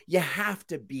have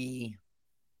to be,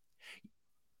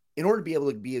 in order to be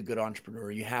able to be a good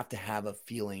entrepreneur, you have to have a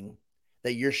feeling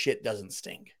that your shit doesn't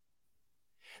stink,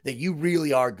 that you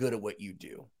really are good at what you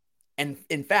do. And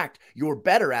in fact, you're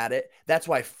better at it. That's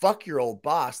why fuck your old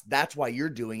boss. That's why you're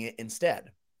doing it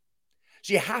instead.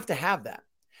 So you have to have that.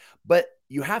 But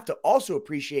you have to also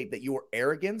appreciate that your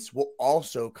arrogance will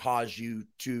also cause you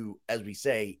to, as we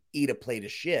say, eat a plate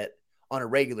of shit on a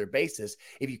regular basis.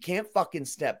 If you can't fucking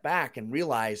step back and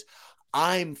realize,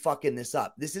 I'm fucking this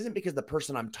up. This isn't because the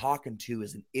person I'm talking to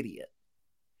is an idiot.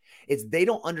 It's they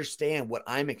don't understand what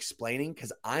I'm explaining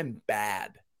because I'm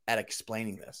bad at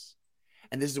explaining this.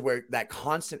 And this is where that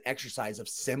constant exercise of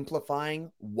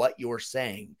simplifying what you're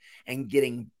saying and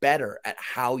getting better at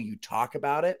how you talk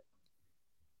about it,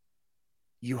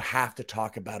 you have to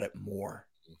talk about it more.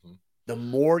 Mm-hmm. The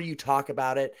more you talk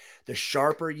about it, the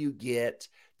sharper you get,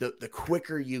 the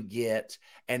quicker you get.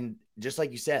 And just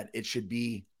like you said, it should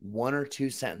be 1 or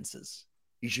 2 sentences.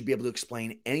 You should be able to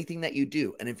explain anything that you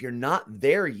do. And if you're not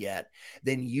there yet,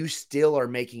 then you still are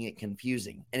making it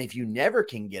confusing. And if you never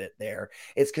can get it there,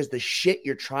 it's because the shit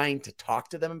you're trying to talk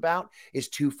to them about is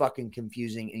too fucking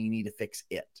confusing and you need to fix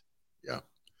it. Yeah.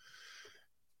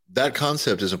 That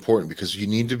concept is important because you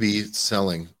need to be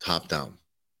selling top down.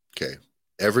 Okay.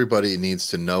 Everybody needs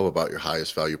to know about your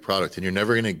highest value product, and you're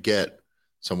never going to get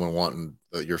someone wanting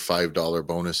your $5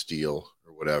 bonus deal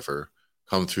or whatever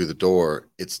come through the door.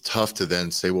 It's tough to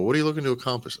then say, well, what are you looking to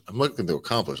accomplish? I'm looking to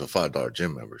accomplish a $5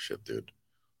 gym membership, dude.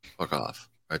 Fuck off.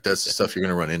 Right? That's the stuff you're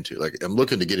going to run into. Like, I'm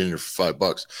looking to get in here for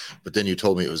 $5, but then you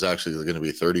told me it was actually going to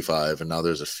be 35, and now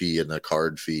there's a fee and a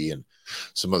card fee and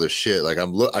some other shit. Like,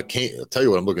 I can't I'll tell you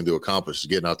what I'm looking to accomplish is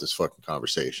getting out this fucking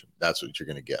conversation. That's what you're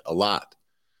going to get a lot.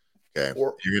 Okay.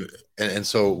 And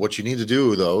so what you need to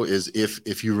do though is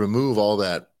if you remove all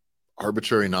that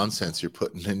arbitrary nonsense you're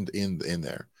putting in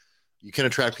there, you can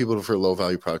attract people for a low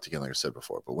value product again, like I said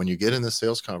before. But when you get in the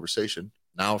sales conversation,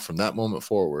 now from that moment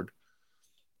forward,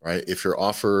 right? If your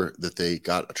offer that they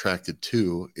got attracted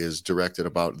to is directed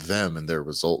about them and their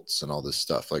results and all this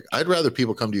stuff, like I'd rather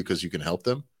people come to you because you can help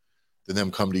them than them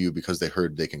come to you because they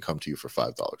heard they can come to you for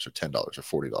 $5 or $10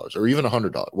 or $40 or even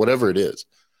 $100, whatever it is.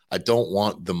 I don't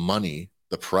want the money,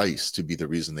 the price to be the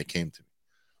reason they came to me.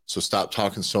 So stop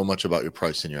talking so much about your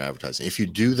price in your advertising. If you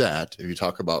do that, if you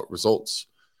talk about results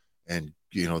and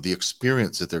the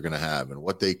experience that they're going to have and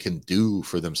what they can do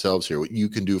for themselves here, what you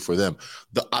can do for them,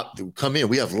 come in.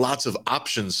 We have lots of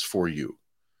options for you.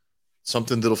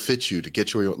 Something that'll fit you to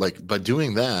get you like by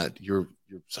doing that, you're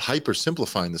hyper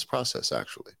simplifying this process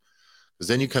actually. Because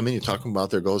then you come in, you're talking about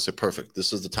their goals, say, perfect.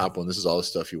 This is the top one. This is all the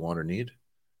stuff you want or need.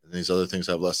 And these other things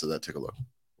have less of that. Take a look.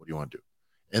 What do you want to do?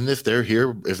 And if they're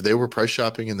here, if they were price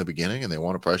shopping in the beginning and they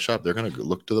want a price shop, they're going to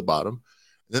look to the bottom.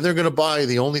 And then they're going to buy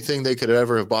the only thing they could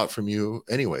ever have bought from you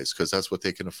anyways, because that's what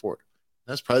they can afford.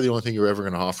 That's probably the only thing you're ever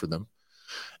going to offer them.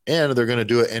 And they're going to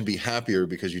do it and be happier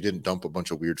because you didn't dump a bunch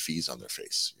of weird fees on their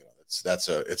face. It's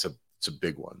a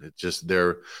big one. It's just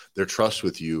their trust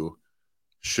with you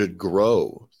should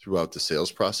grow throughout the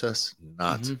sales process,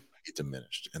 not be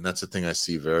diminished. And that's the thing I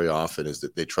see very often is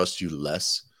that they trust you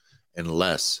less and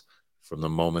less from the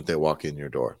moment they walk in your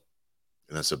door.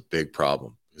 And that's a big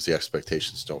problem because the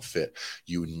expectations don't fit.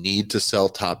 You need to sell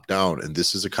top down. And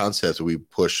this is a concept that we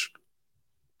push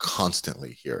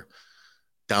constantly here.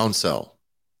 Downsell,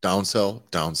 downsell,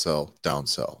 downsell,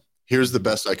 downsell. Here's the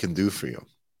best I can do for you.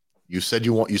 You said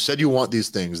you want these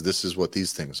things. This is what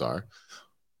these things are.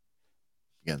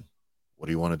 Again, what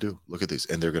do you want to do? Look at these.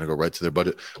 And they're going to go right to their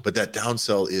budget. But that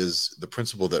downsell is the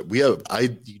principle that we have.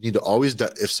 You need to always,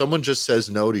 if someone just says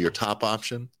no to your top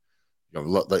option,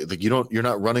 you're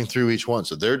not running through each one.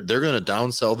 So they're going to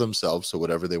downsell themselves to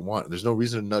whatever they want. There's no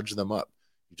reason to nudge them up.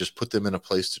 You just put them in a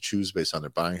place to choose based on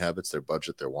their buying habits, their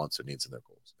budget, their wants, their needs, and their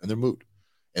goals, and their mood,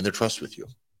 and their trust with you.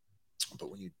 But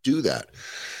when you do that,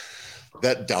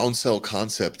 that downsell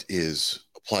concept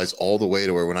applies all the way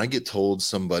to where when I get told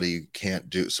somebody can't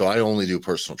do, so I only do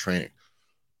personal training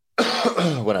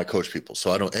when I coach people.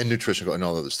 So I don't, and nutrition and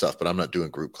all other stuff, but I'm not doing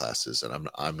group classes and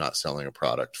I'm not selling a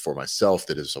product for myself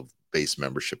that is a base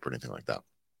membership or anything like that.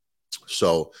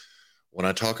 So when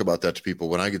I talk about that to people,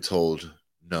 when I get told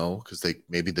no, because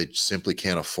maybe they simply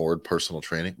can't afford personal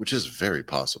training, which is very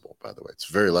possible, by the way. It's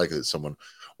very likely that someone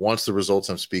wants the results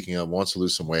I'm speaking of, wants to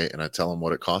lose some weight, and I tell them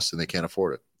what it costs and they can't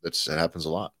afford it. It happens a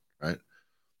lot, right?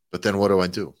 But then what do I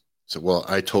do? So, well,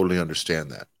 I totally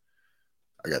understand that.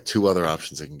 I got 2 other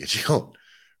options I can get you on,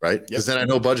 right? Because then I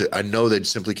know budget. I know they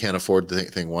simply can't afford the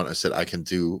thing. One, I said I can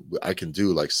do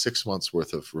like 6 months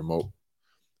worth of remote.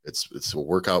 It's a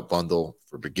workout bundle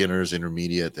for beginners,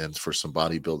 intermediate, and for some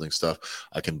bodybuilding stuff.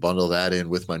 I can bundle that in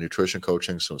with my nutrition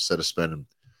coaching. So instead of spending,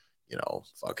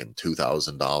 fucking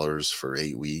 $2,000 for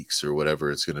 8 weeks or whatever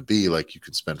it's going to be, like you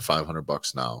can spend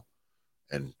 $500 now,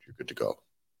 and you're good to go.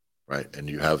 Right.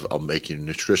 And I'll make you a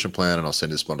nutrition plan and I'll send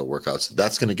you this bundle of workouts.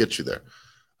 That's going to get you there.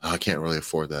 I can't really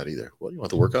afford that either. Well, you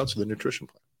want the workouts or the nutrition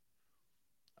plan?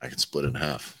 I can split it in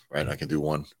half, right? I can do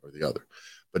one or the other.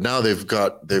 But now they're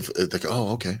like,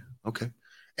 oh, okay.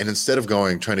 And instead of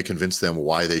trying to convince them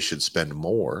why they should spend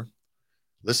more,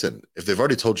 listen, if they've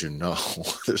already told you no,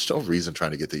 there's no reason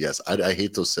trying to get the yes. I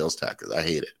hate those sales tactics. I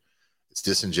hate it. It's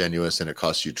disingenuous and it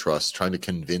costs you trust. Trying to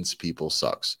convince people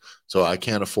sucks. So I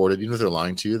can't afford it. Even if they're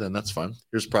lying to you, then that's fine.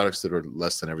 Here's products that are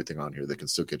less than everything on here that can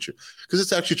still get you. Because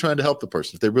it's actually trying to help the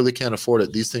person. If they really can't afford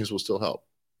it, these things will still help.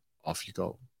 Off you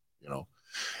go.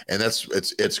 And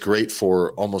it's great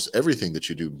for almost everything that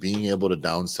you do, being able to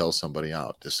downsell somebody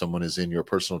out. If someone is in your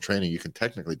personal training, you can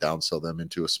technically downsell them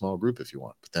into a small group if you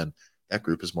want, but then that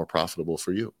group is more profitable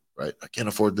for you, right? I can't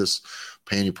afford this,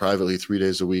 paying you privately 3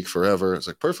 days a week forever. It's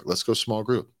like, perfect, let's go small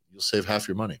group. You'll save half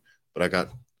your money, but I got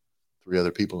 3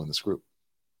 other people in this group.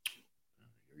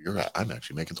 I'm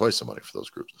actually making twice the money for those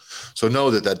groups. So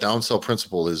know that downsell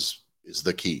principle is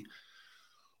the key.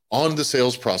 On the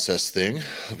sales process thing,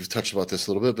 we've touched about this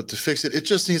a little bit, but to fix it, it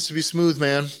just needs to be smooth,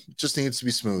 man. It just needs to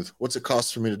be smooth. What's it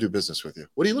cost for me to do business with you?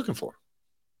 What are you looking for?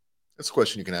 That's a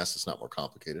question you can ask that's not more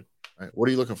complicated, right? What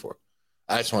are you looking for?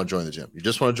 I just want to join the gym. You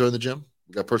just want to join the gym?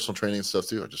 We got personal training and stuff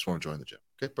too. I just want to join the gym.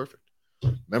 Okay, perfect.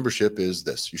 Membership is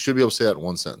this. You should be able to say that in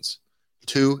one sentence.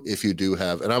 2, if you do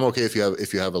have, and I'm okay if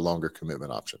you have a longer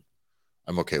commitment option.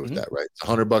 I'm okay with that, right? It's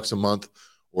 $100 a month,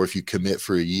 or if you commit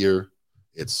for a year,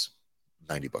 it's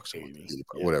 $90 a month,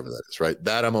 whatever that is, right?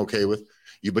 That I'm okay with.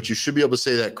 But you should be able to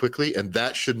say that quickly, and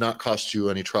that should not cost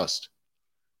you any trust.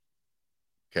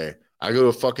 Okay. I go to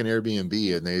a fucking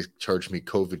Airbnb and they charge me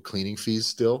COVID cleaning fees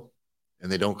still,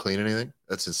 and they don't clean anything.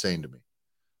 That's insane to me.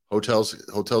 Hotels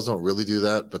don't really do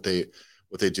that, but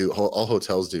what they do, all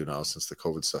hotels do now since the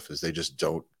COVID stuff is they just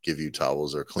don't give you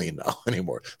towels or clean now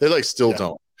anymore. They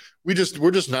don't. We're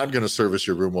just not going to service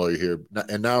your room while you're here.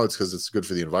 And now it's because it's good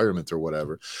for the environment or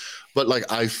whatever. But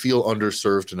like, I feel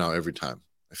underserved now every time.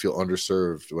 I feel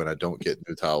underserved when I don't get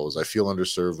new towels. I feel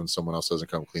underserved when someone else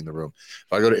doesn't come clean the room.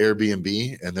 If I go to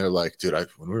Airbnb and they're like, dude,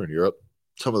 when we were in Europe,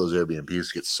 some of those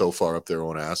Airbnbs get so far up their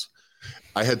own ass.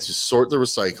 I had to sort the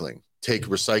recycling. Take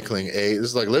recycling this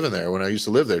is like living there when I used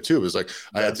to live there too. It was like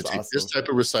I had to take this type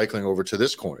of recycling over to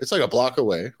this corner. It's like a block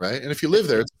away, right? And if you live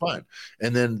there, it's fine.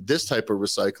 And then this type of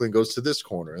recycling goes to this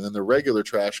corner, and then the regular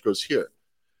trash goes here.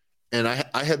 And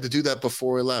I had to do that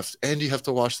before I left. And you have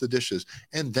to wash the dishes.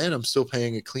 And then I'm still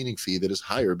paying a cleaning fee that is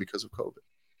higher because of COVID.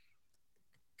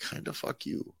 Kind of fuck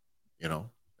you, and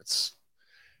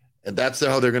that's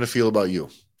how they're going to feel about you.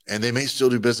 And they may still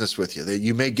do business with you.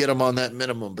 You may get them on that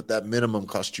minimum, but that minimum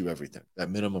costs you everything.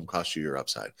 That minimum costs you your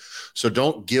upside. So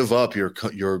don't give up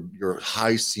your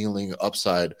high ceiling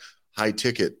upside, high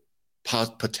ticket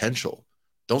potential.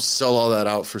 Don't sell all that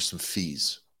out for some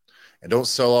fees, and don't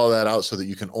sell all that out so that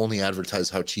you can only advertise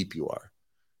how cheap you are,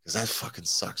 because that fucking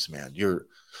sucks, man. You're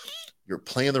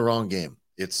playing the wrong game.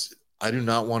 I do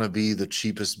not want to be the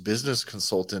cheapest business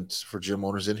consultant for gym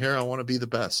owners in here. I want to be the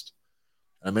best.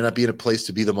 I may not be in a place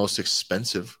to be the most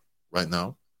expensive right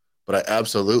now, but I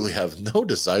absolutely have no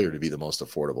desire to be the most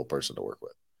affordable person to work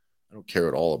with. I don't care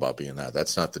at all about being that.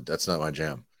 That's not my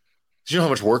jam. Do you know how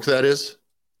much work that is?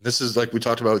 This is like we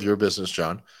talked about with your business,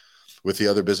 John, with the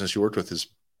other business you worked with is,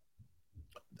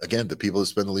 again, the people that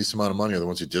spend the least amount of money are the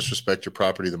ones who disrespect your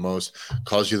property the most,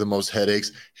 cause you the most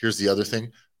headaches. Here's the other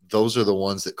thing. Those are the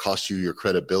ones that cost you your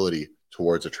credibility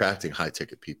towards attracting high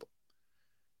ticket people.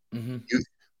 Mm-hmm.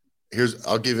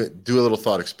 I'll do a little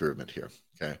thought experiment here.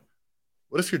 Okay.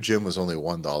 What if your gym was only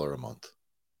 $1 a month?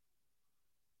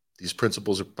 These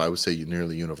principles are, I would say,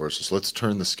 nearly universal. So let's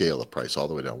turn the scale of price all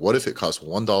the way down. What if it costs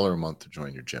 $1 a month to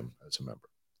join your gym as a member,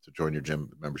 to join your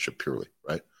gym membership purely,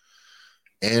 right?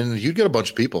 And you'd get a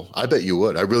bunch of people. I bet you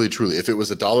would. I really, truly, if it was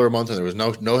 $1 a month and there was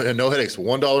no headaches,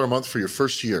 $1 a month for your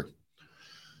first year.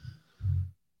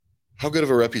 How good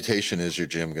of a reputation is your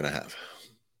gym going to have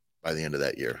by the end of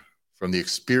that year? From the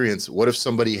experience, what if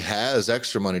somebody has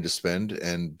extra money to spend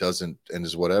and doesn't, and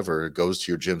is whatever, goes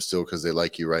to your gym still because they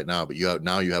like you right now, but you have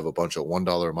a bunch of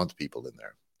 $1 a month people in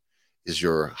there. Is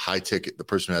your high ticket, the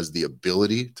person who has the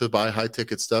ability to buy high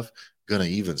ticket stuff, going to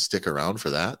even stick around for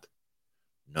that?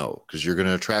 No, because you're going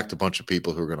to attract a bunch of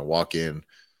people who are going to walk in,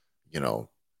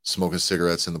 smoking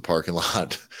cigarettes in the parking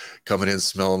lot, coming in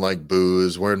smelling like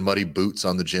booze, wearing muddy boots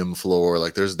on the gym floor.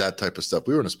 Like, there's that type of stuff.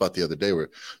 We were in a spot the other day where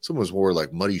someone wore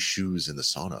like muddy shoes in the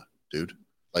sauna, dude.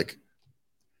 Like,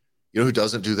 you know who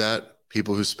doesn't do that?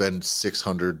 People who spend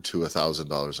 $600 to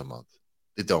 $1,000 a month.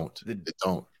 They don't. They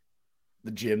don't.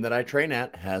 The gym that I train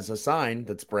at has a sign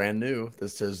that's brand new that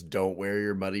says, "Don't wear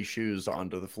your muddy shoes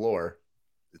onto the floor."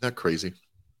 Isn't that crazy?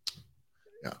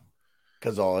 Yeah.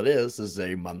 Because all it is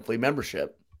a monthly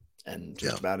membership. And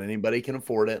just about anybody can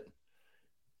afford it.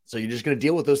 So you're just going to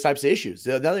deal with those types of issues.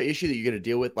 Another issue that you're going to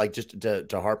deal with, like, just to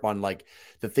harp on, like,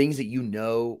 the things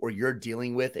that or you're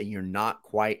dealing with and you're not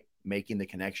quite making the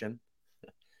connection.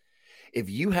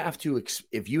 If you have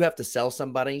to sell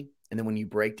somebody, and then when you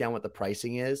break down what the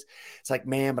pricing is, it's like,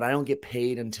 man, but I don't get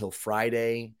paid until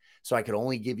Friday, so I could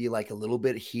only give you like a little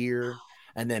bit here.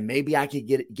 And then maybe I could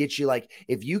get you, like,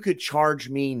 if you could charge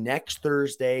me next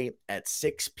Thursday at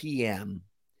 6 p.m.,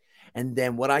 and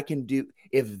then what I can do,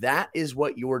 if that is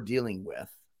what you're dealing with,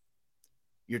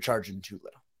 you're charging too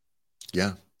little.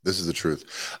 Yeah. This is the truth.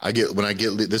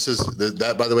 This is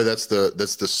that, by the way, that's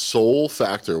the sole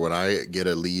factor when I get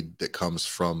a lead that comes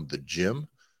from the gym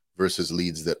versus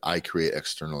leads that I create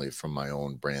externally from my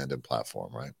own brand and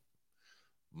platform, right?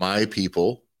 My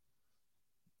people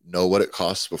know what it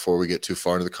costs before we get too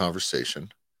far into the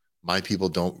conversation. My people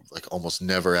don't almost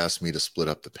never ask me to split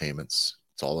up the payments.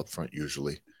 It's all up front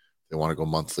usually. They want to go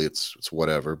monthly, it's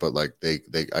whatever, but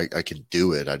I can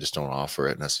do it. I just don't offer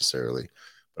it necessarily.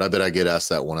 But I bet I get asked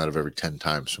that 1 out of every 10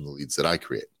 times from the leads that I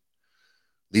create.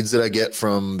 Leads that I get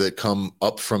that come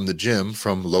up from the gym,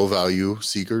 from low value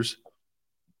seekers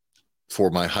for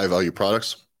my high value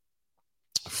products.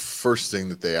 First thing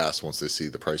that they ask once they see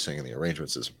the pricing and the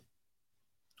arrangements is,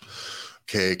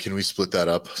 okay, can we split that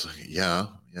up? Like, yeah,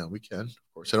 we can.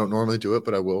 Of course, I don't normally do it,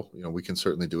 but I will. We can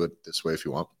certainly do it this way if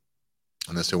you want.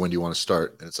 And they say, when do you want to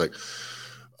start? And it's like,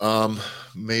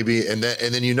 maybe. And then,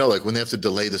 when they have to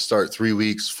delay the start 3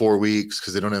 weeks, 4 weeks,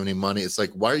 because they don't have any money, it's like,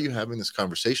 why are you having this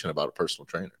conversation about a personal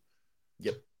trainer?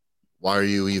 Yep. Why are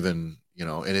you even,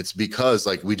 and it's because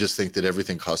we just think that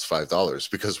everything costs $5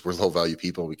 because we're low value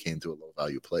people. We came to a low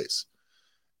value place.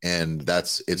 And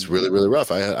it's really, really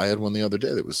rough. I had one the other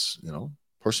day that was,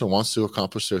 person wants to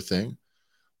accomplish their thing,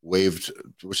 waived,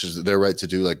 which is their right to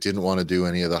do, didn't want to do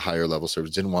any of the higher level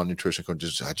service, didn't want nutrition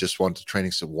coach. I just wanted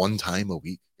training. So 1 time a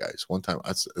week, guys, 1 time.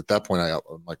 At that point,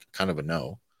 I'm kind of a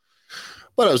no,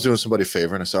 but I was doing somebody a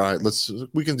favor and I said, all right,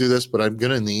 we can do this, but I'm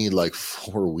going to need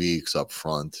 4 weeks up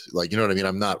front. You know what I mean?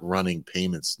 I'm not running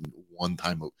payments 1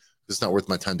 time. It's not worth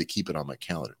my time to keep it on my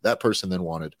calendar. That person then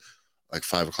wanted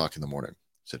 5 o'clock in the morning.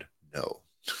 I said, no.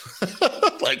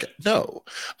 No,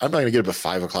 I'm not going to get up at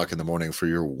 5 o'clock in the morning for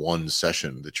your 1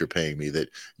 session that you're paying me that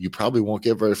you probably won't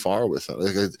get very far with.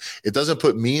 It doesn't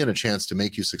put me in a chance to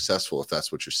make you successful if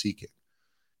that's what you're seeking,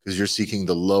 because you're seeking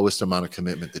the lowest amount of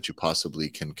commitment that you possibly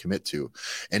can commit to.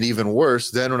 And even worse,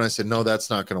 then when I said, no,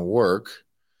 that's not going to work.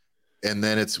 And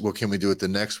then it's, well, can we do it the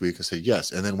next week? I said,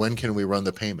 yes. And then when can we run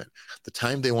the payment? The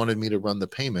time they wanted me to run the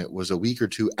payment was a week or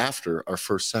 2 after our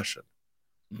first session.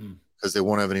 Because they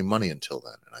won't have any money until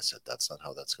then. And I said, that's not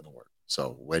how that's going to work.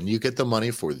 So when you get the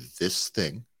money for this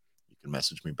thing, you can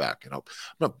message me back. And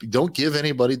don't give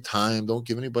anybody time. Don't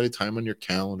give anybody time on your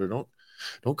calendar.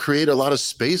 Don't create a lot of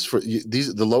space for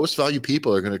these. The lowest value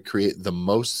people are going to create the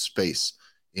most space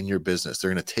in your business.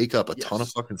 They're going to take up a ton of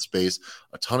fucking space,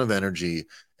 a ton of energy,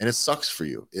 and it sucks for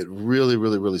you. It really,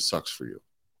 really, really sucks for you.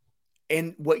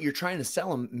 And what you're trying to sell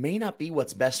them may not be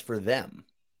what's best for them.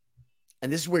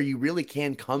 And this is where you really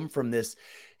can come from this.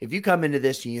 If you come into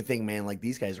this and you think, man,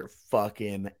 these guys are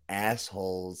fucking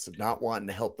assholes, not wanting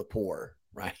to help the poor,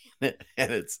 right? And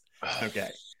it's okay.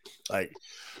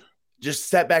 Just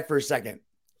step back for a second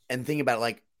and think about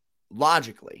it,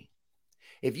 logically.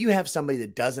 If you have somebody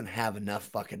that doesn't have enough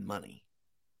fucking money,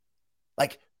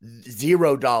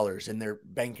 $0 in their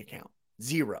bank account,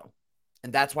 0,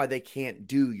 and that's why they can't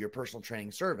do your personal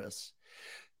training service,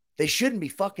 they shouldn't be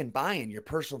fucking buying your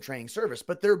personal training service,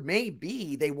 but they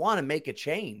want to make a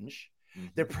change.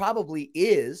 There probably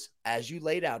is, as you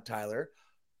laid out, Tyler,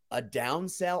 a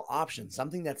downsell option,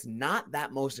 something that's not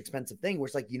that most expensive thing where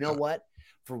it's you know what,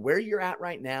 for where you're at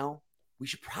right now, we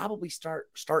should probably start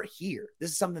here.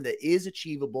 This is something that is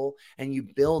achievable and you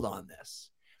build on this.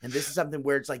 And this is something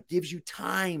where it's gives you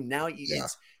time. Now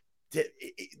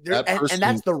and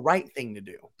that's the right thing to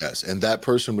do. Yes. And that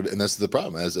person would, and that's the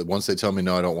problem, is that once they tell me,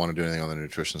 no, I don't want to do anything on the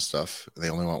nutrition stuff, they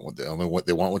only want what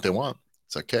they want.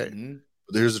 It's okay.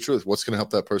 But here's the truth. What's going to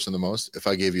help that person the most? If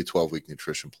I gave you a 12-week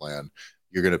nutrition plan,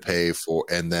 you're going to pay for,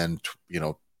 and then,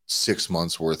 6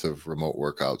 months worth of remote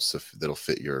workouts that'll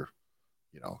fit your,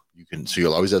 so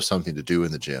you'll always have something to do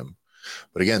in the gym.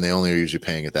 But again, they only are usually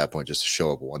paying at that point just to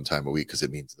show up 1 time a week, because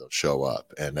it means they'll show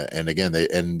up. And again,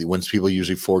 when people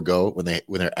usually forego, when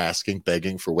they're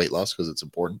begging for weight loss because it's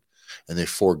important, and they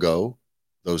forego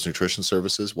those nutrition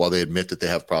services while they admit that they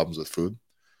have problems with food,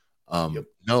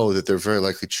 know that they're very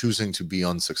likely choosing to be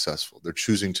unsuccessful. They're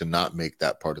choosing to not make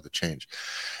that part of the change.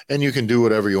 And you can do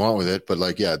whatever you want with it, but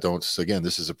don't. So again,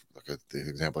 this is the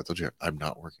example I told you. I'm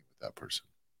not working with that person.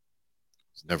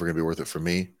 It's never going to be worth it for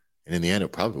me. And in the end,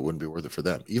 it probably wouldn't be worth it for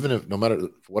them, even if, no matter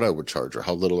what I would charge or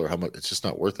how little or how much, it's just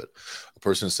not worth it. A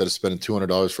person, instead of spending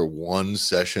 $200 for 1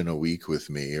 session a week with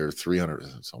me, or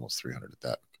 $300, it's almost $300 at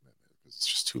that. It's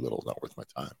just too little, not worth my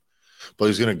time. But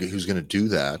who's going to do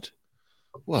that?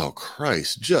 Well,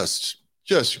 Christ, just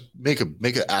make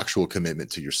an actual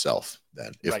commitment to yourself.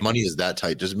 Then, if money is that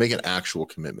tight, just make an actual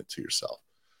commitment to yourself.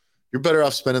 You're better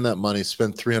off spending that money.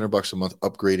 Spend $300 a month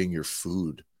upgrading your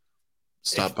food.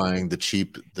 Stop buying the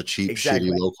cheap,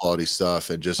 shitty, low quality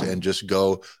stuff, and just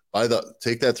go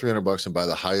Take that $300 and buy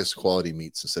the highest quality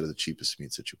meats instead of the cheapest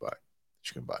meats that you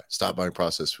can buy. Stop buying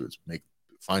processed foods.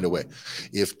 Find a way.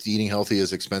 If eating healthy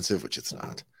is expensive, which it's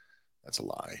not, that's a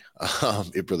lie.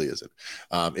 It really isn't.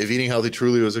 If eating healthy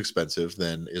truly was expensive,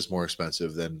 then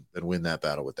win that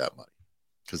battle with that money,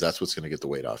 because that's what's going to get the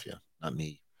weight off you, not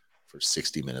me for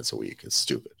 60 minutes a week. It's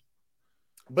stupid.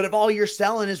 But if all you're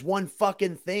selling is one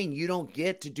fucking thing, you don't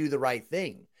get to do the right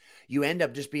thing. You end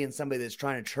up just being somebody that's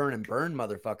trying to churn and burn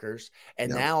motherfuckers. And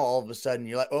now all of a sudden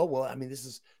you're like, oh, well, I mean, this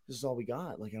is all we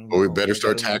got. Like, I don't know. Well, we better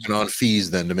start tacking on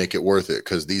fees then to make it worth it,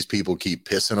 because these people keep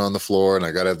pissing on the floor, and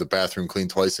I got to have the bathroom cleaned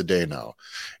twice a day now.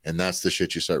 And that's the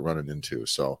shit you start running into.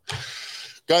 So,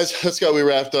 guys, that's got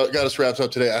us wrapped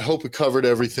up today. I hope we covered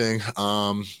everything.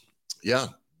 Yeah.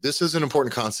 This is an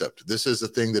important concept. This is a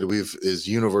thing that is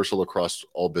universal across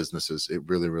all businesses. It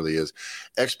really, really is.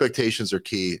 Expectations are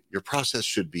key. Your process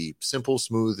should be simple,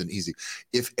 smooth, and easy.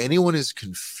 If anyone is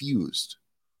confused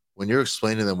when you're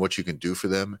explaining to them what you can do for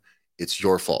them, it's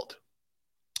your fault.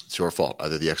 It's your fault.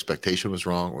 Either the expectation was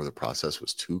wrong or the process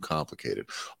was too complicated.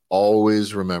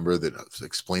 Always remember that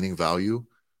explaining value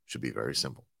should be very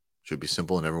simple. Should be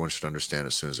simple, and everyone should understand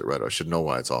as soon as they're read. I should know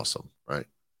why it's awesome, right?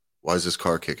 Why is this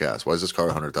car kick ass? Why is this car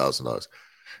 $100,000?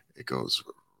 It goes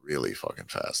really fucking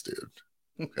fast,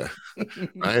 dude. Okay.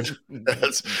 Right?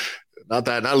 That's not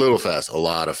a little fast, a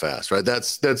lot of fast, right?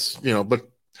 That's, but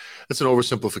that's an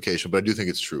oversimplification, but I do think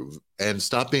it's true. And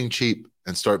stop being cheap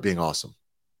and start being awesome.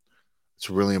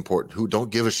 It's really important. Don't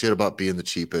give a shit about being the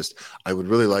cheapest. I would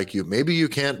really like you. Maybe you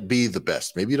can't be the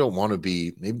best. Maybe you don't want to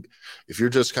be, maybe if you're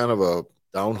just kind of a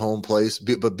down home place,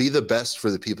 but be the best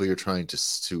for the people you're trying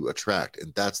to attract.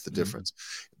 And that's the difference.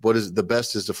 What is the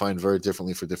best is defined very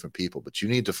differently for different people, but you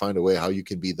need to find a way how you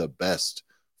can be the best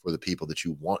for the people that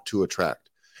you want to attract.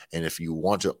 And if you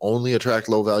want to only attract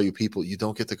low value people, you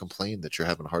don't get to complain that you're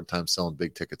having a hard time selling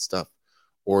big ticket stuff,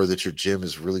 or that your gym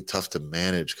is really tough to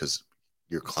manage because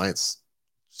your clients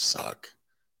suck.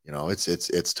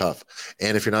 It's tough.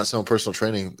 And if you're not selling personal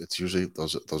training, it's usually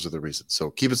those are the reasons. So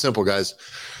keep it simple, guys.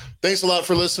 Thanks a lot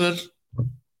for listening.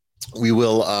 We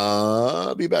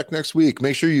will be back next week.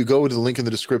 Make sure you go to the link in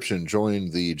the description,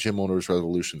 join the Gym Owners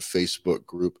Revolution Facebook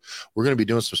group. We're going to be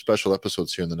doing some special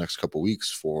episodes here in the next couple of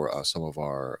weeks for some of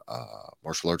our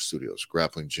martial arts studios,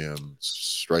 grappling gyms,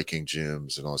 striking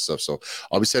gyms, and all that stuff. So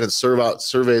I'll be sending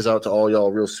surveys out to all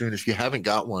y'all real soon. If you haven't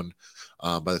got one,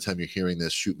 by the time you're hearing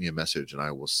this, shoot me a message and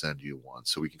I will send you one,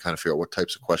 so we can kind of figure out what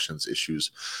types of questions,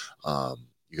 issues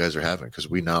you guys are having. Because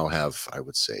we now have, I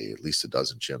would say, at least a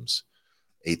dozen gyms,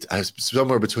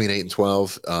 somewhere between 8 and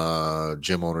 12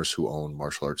 gym owners who own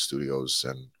martial arts studios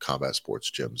and combat sports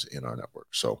gyms in our network.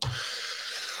 So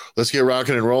let's get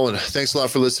rocking and rolling. Thanks a lot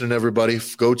for listening, everybody.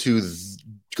 Go to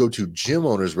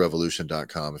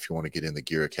gymownersrevolution.com if you want to get in the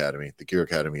Gear Academy. The Gear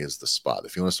Academy is the spot.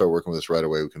 If you want to start working with us right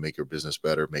away, we can make your business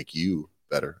better, make you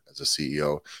better as a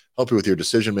CEO, help you with your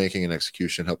decision-making and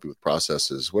execution, help you with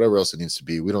processes, whatever else it needs to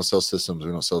be. We don't sell systems.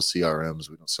 We don't sell CRMs.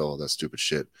 We don't sell all that stupid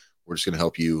shit. We're just going to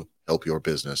help you help your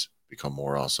business become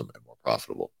more awesome and more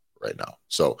profitable right now.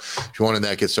 So if you want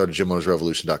that, get started,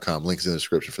 gymownersrevolution.com. Links in the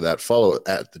description for that. Follow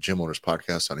at the Gym Owners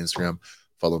Podcast on Instagram.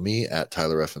 Follow me at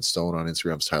Tyler F. and Stone on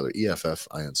Instagram. It's Tyler EFF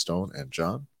Stone, and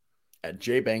John at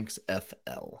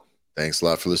JBanksFL. Thanks a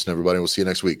lot for listening, everybody. We'll see you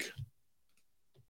next week.